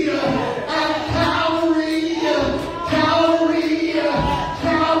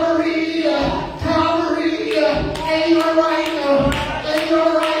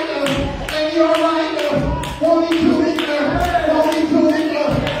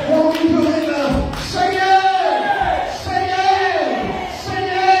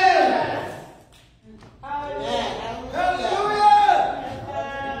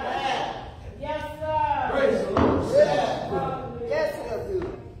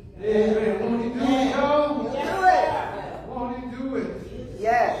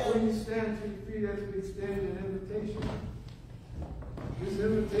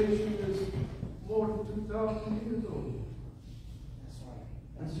 visitation is more than 2,000 years old. That's right.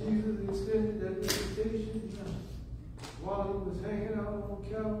 And Jesus extended that visitation while he was hanging out on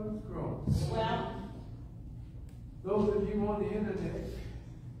Calvary's cross. Well, Those of you on the internet,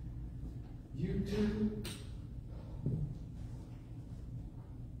 YouTube,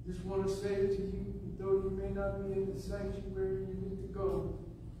 just want to say to you, though you may not be in the sanctuary you need to go,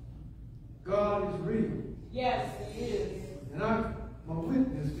 God is real. yes, he is. And I'm a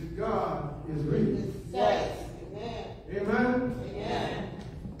witness that God is real. Yes. Amen. Amen? Amen.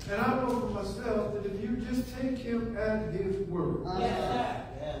 And I know for myself that if you just take him at his word, Yes, sir.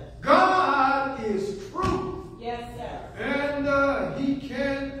 Yes. God is true. Yes, sir. And he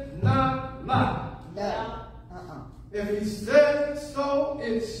cannot lie. No. If he said so,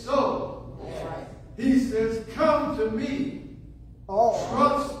 it's so. That's right. He says, come to me. Oh.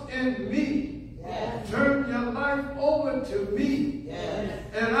 Trust in me. Yes. Turn your life over to me. Yes.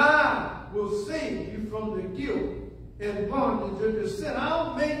 And I will save you from the guilt and bondage of your sin.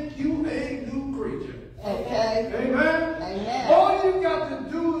 I'll make you a new creature. Okay. Amen? Amen. All you got to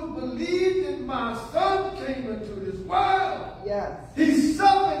do is believe that my son came into this world. Yes. He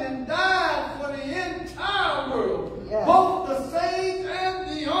suffered and died for the entire world. Yes. Both the saved and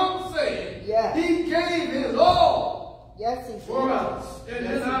the unsaved. Yes. He gave his all Yes, he did. for us and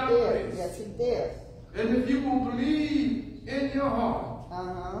in Yes, our he did. place. Yes, he did. And if you will believe in your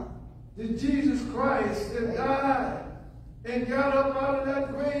heart that Jesus Christ had died and got up out of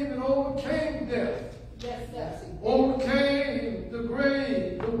that grave and overcame death, Yes, sir. overcame the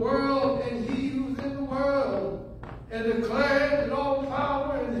grave, the world, and he who's in the world, and declared that all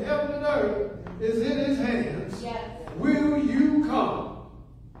power in heaven and earth is in his hands, Yes. will you come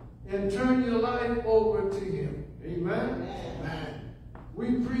and turn your life over to him? Amen? Amen.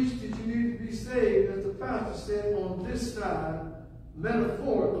 We preach that you need to be saved, as the pastor said, on this side,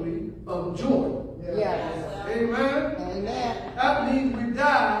 metaphorically, of joy. Yes. Amen? Amen. That means we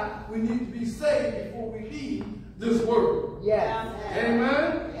die, we need to be saved before we leave this world. Yes.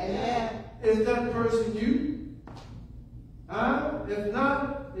 Amen? Amen. Is that person you? If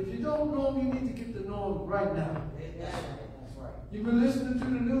not, if you don't know him, you need to get to know him right now. That's right. You've been listening to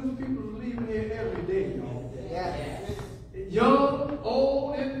the news, people are leaving here every day, y'all. Yes. Young,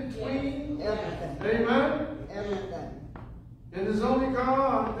 old, in between. Everything. Amen? Everything. And there's only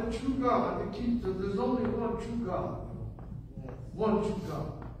God, the true God, that keeps us. There's only one true God. One true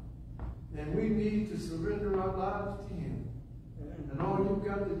God. And we need to surrender our lives to him. And all you've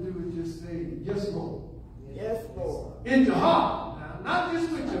got to do is just say, yes, Lord. Yes, Lord. In your heart. Now, not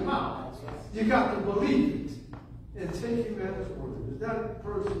just with your mouth. You got to believe it. And take him at his word. Is that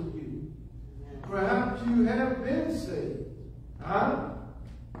person you? Perhaps you have been saved.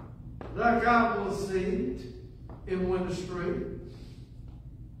 Like I was saved and went astray.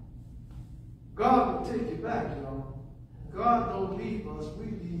 God will take you back, y'all. God don't leave us, we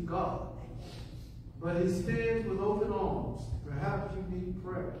leave God. But he stands with open arms. Perhaps you need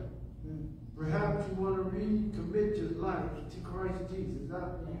prayer. Perhaps you want to recommit your life to Christ Jesus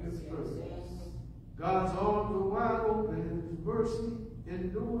after you have prayed. God's arms are wide open and his mercy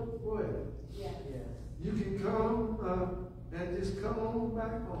endures forever. Yes. You can come and just come on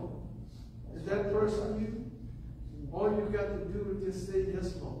back home. Is that person you? All you got to do is just say,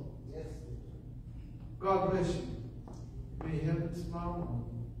 yes, Lord. Yes. God bless you. May heaven smile on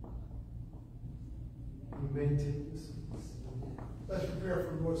you. You may take your seats. Let's prepare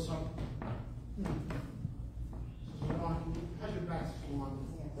for the Lord's Supper. How's your back, Sister Wanda?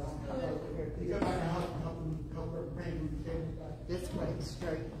 You come back and help her bring the table back. This way,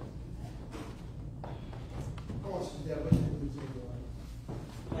 straight. Go on, Sister Deb, let's do the table.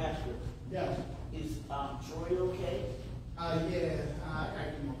 Pastor, Yes. is Troy okay? Yeah, I gave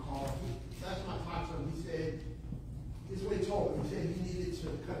him a call. That's my talk to him. He said, this is what he told me. He said he needed to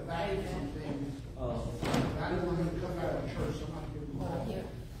cut back on some things. I didn't want him to cut back on church, so I'm not giving him a call. Here.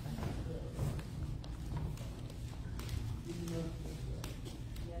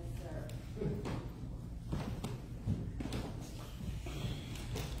 Yes, sir.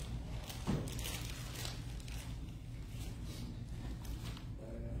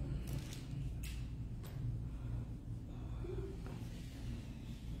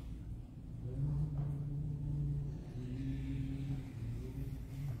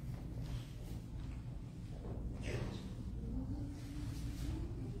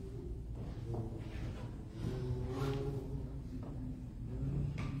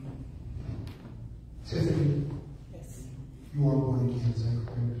 Tiffany, Yes. you are born again, is that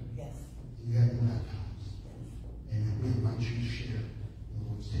correct? Yes. You have the baptized. Amen. We invite you to share the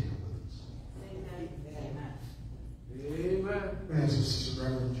Lord's table with us. Amen. Amen. Amen. As this is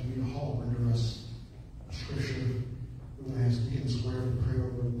Reverend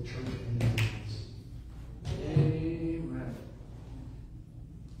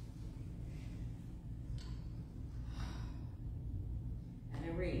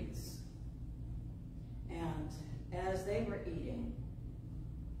reads, and as they were eating,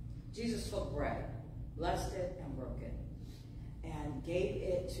 Jesus took bread, blessed it, and broke it, and gave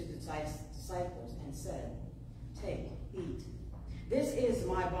it to the disciples and said, "Take, eat. This is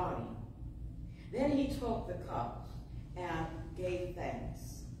my body." Then he took the cup and gave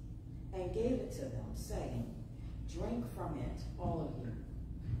thanks and gave it to them, saying, "Drink from it, all of you,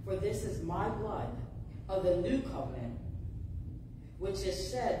 for this is my blood of the new covenant, which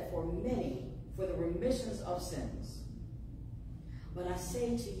is shed for many for the remissions of sins. But I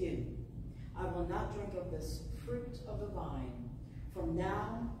say to you, I will not drink of this fruit of the vine from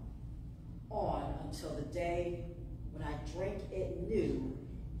now on until the day when I drink it new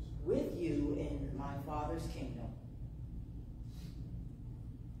with you in my Father's kingdom."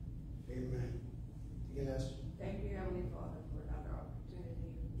 Amen. Yes. Thank you, Heavenly Father, for another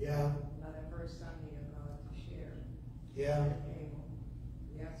opportunity. Yeah. Another first Sunday of God to share. Yeah. At the table.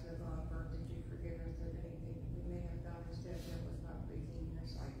 We ask you, God, first that you forgive us of anything that we may have done or said that was not pleasing in your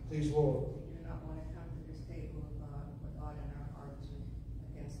sight. Please, Lord. We do not want to come to this table of God with God in our hearts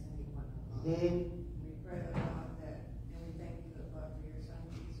against anyone, God. We pray, oh God, that, and we thank you, oh God, for your Son,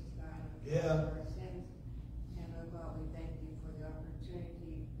 Jesus, dying for our sins. And, oh God, we thank you for the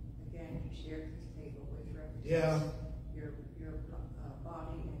opportunity, again, to share this table, which represents your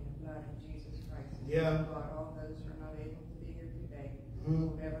body and the blood of Jesus Christ. And God, all those who are not able to be here today,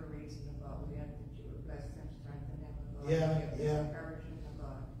 for whatever reason, oh God, we ask that you would bless them, strengthen them, oh God, give them encouragement, oh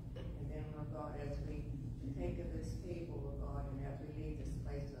God. And then, oh God, as we take of this table, oh God, and as we leave this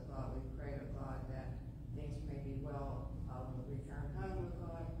place, oh God, we pray, oh God, that things may be well when we return home, oh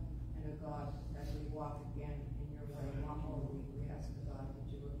God. And, oh God, as we walk again in your way one more week, we ask, oh God, that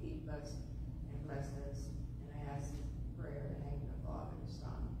you will keep us and bless us. And I ask this prayer in the name of the Father, the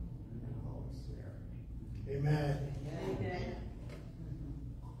Son, and the Holy Spirit. Amen. Amen.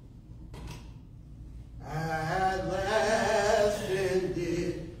 At last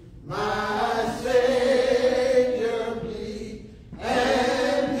indeed my Savior bleed,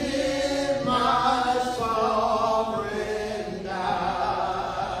 and in my sovereign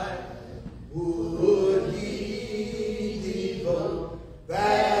die. Would he devote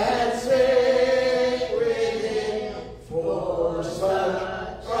that sacred name for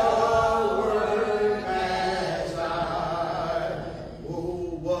such a work as I?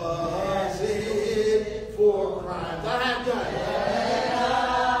 Oh, was it for crimes I have done?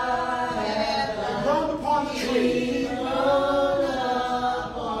 And groaned upon the tree.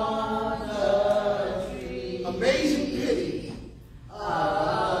 Amazing pity.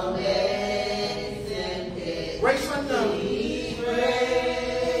 Grace unknown.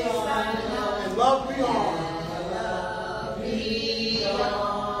 And love beyond.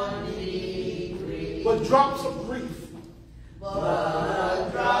 But drops of grief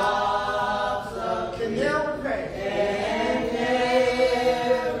can never repay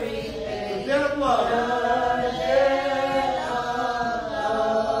the debt of love.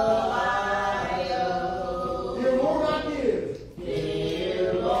 Dear Lord, I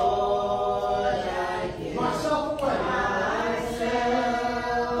give myself away.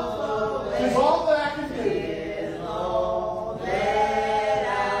 Is all that I can do.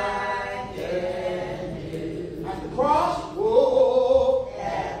 At the cross, whoa.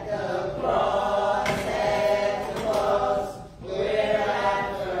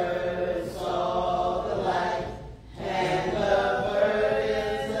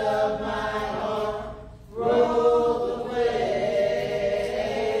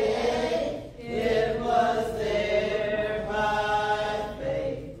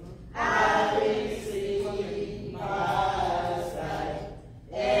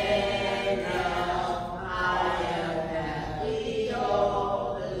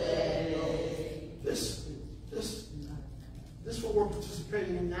 This what we're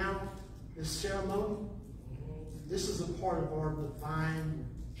participating in now, this ceremony. This is a part of our divine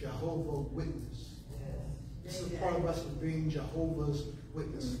Jehovah witness. This is a part of us being Jehovah's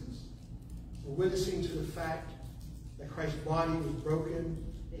witnesses. We're witnessing to the fact that Christ's body was broken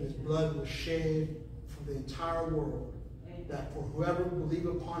and his blood was shed for the entire world. That for whoever believe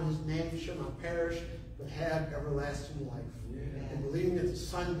upon his name shall not perish, but have everlasting life. And believing that the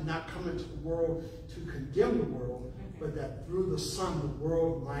Son did not come into the world to condemn the world, but that through the Son the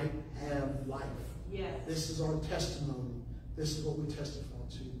world might have life. Yes. This is our testimony. This is what we testify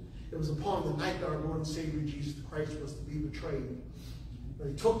to. It was upon the night that our Lord and Savior Jesus Christ was to be betrayed. But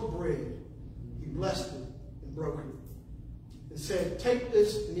he took the bread, he blessed it, and broke it. And said, "Take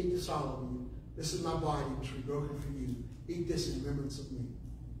this and eat this all of you. This is my body which will be broken for you. Eat this in remembrance of me."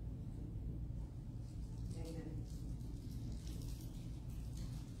 Amen.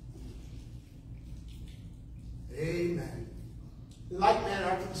 In like manner,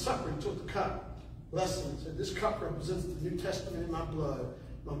 after the supper, he took the cup, blessed it, and said, "This cup represents the New Testament in my blood.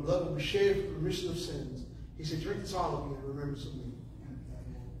 My blood will be shed for the remission of sins." He said, "Drink this, all of you, in remembrance of me."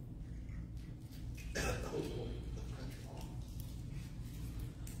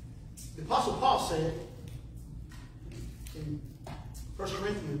 The Apostle Paul said in 1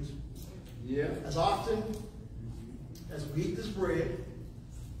 Corinthians, as often as we eat this bread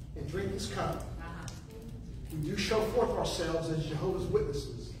and drink this cup, we do show forth ourselves as Jehovah's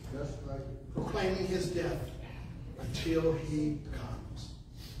Witnesses, proclaiming his death until he comes.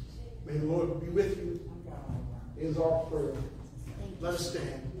 May the Lord be with you, is our prayer. Let us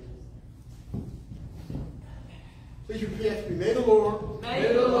stand. Please repeat after me. May the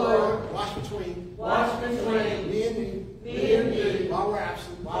Lord watch between me and you, while we're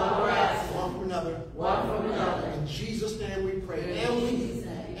absent, one from another. In Jesus' name we pray.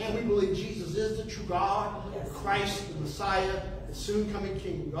 And we believe Jesus is the true God, the Christ, the Messiah, the soon coming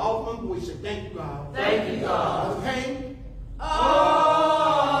King. We all with one voice say, "Thank you, God." Thank you, God. All the pain.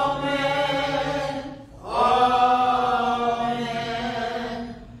 Amen. Amen.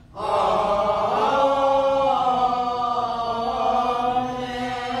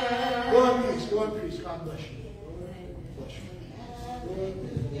 Go in peace. God bless you. Bless you.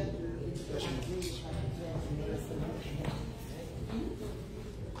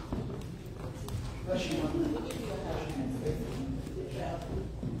 Bless you. Bless you.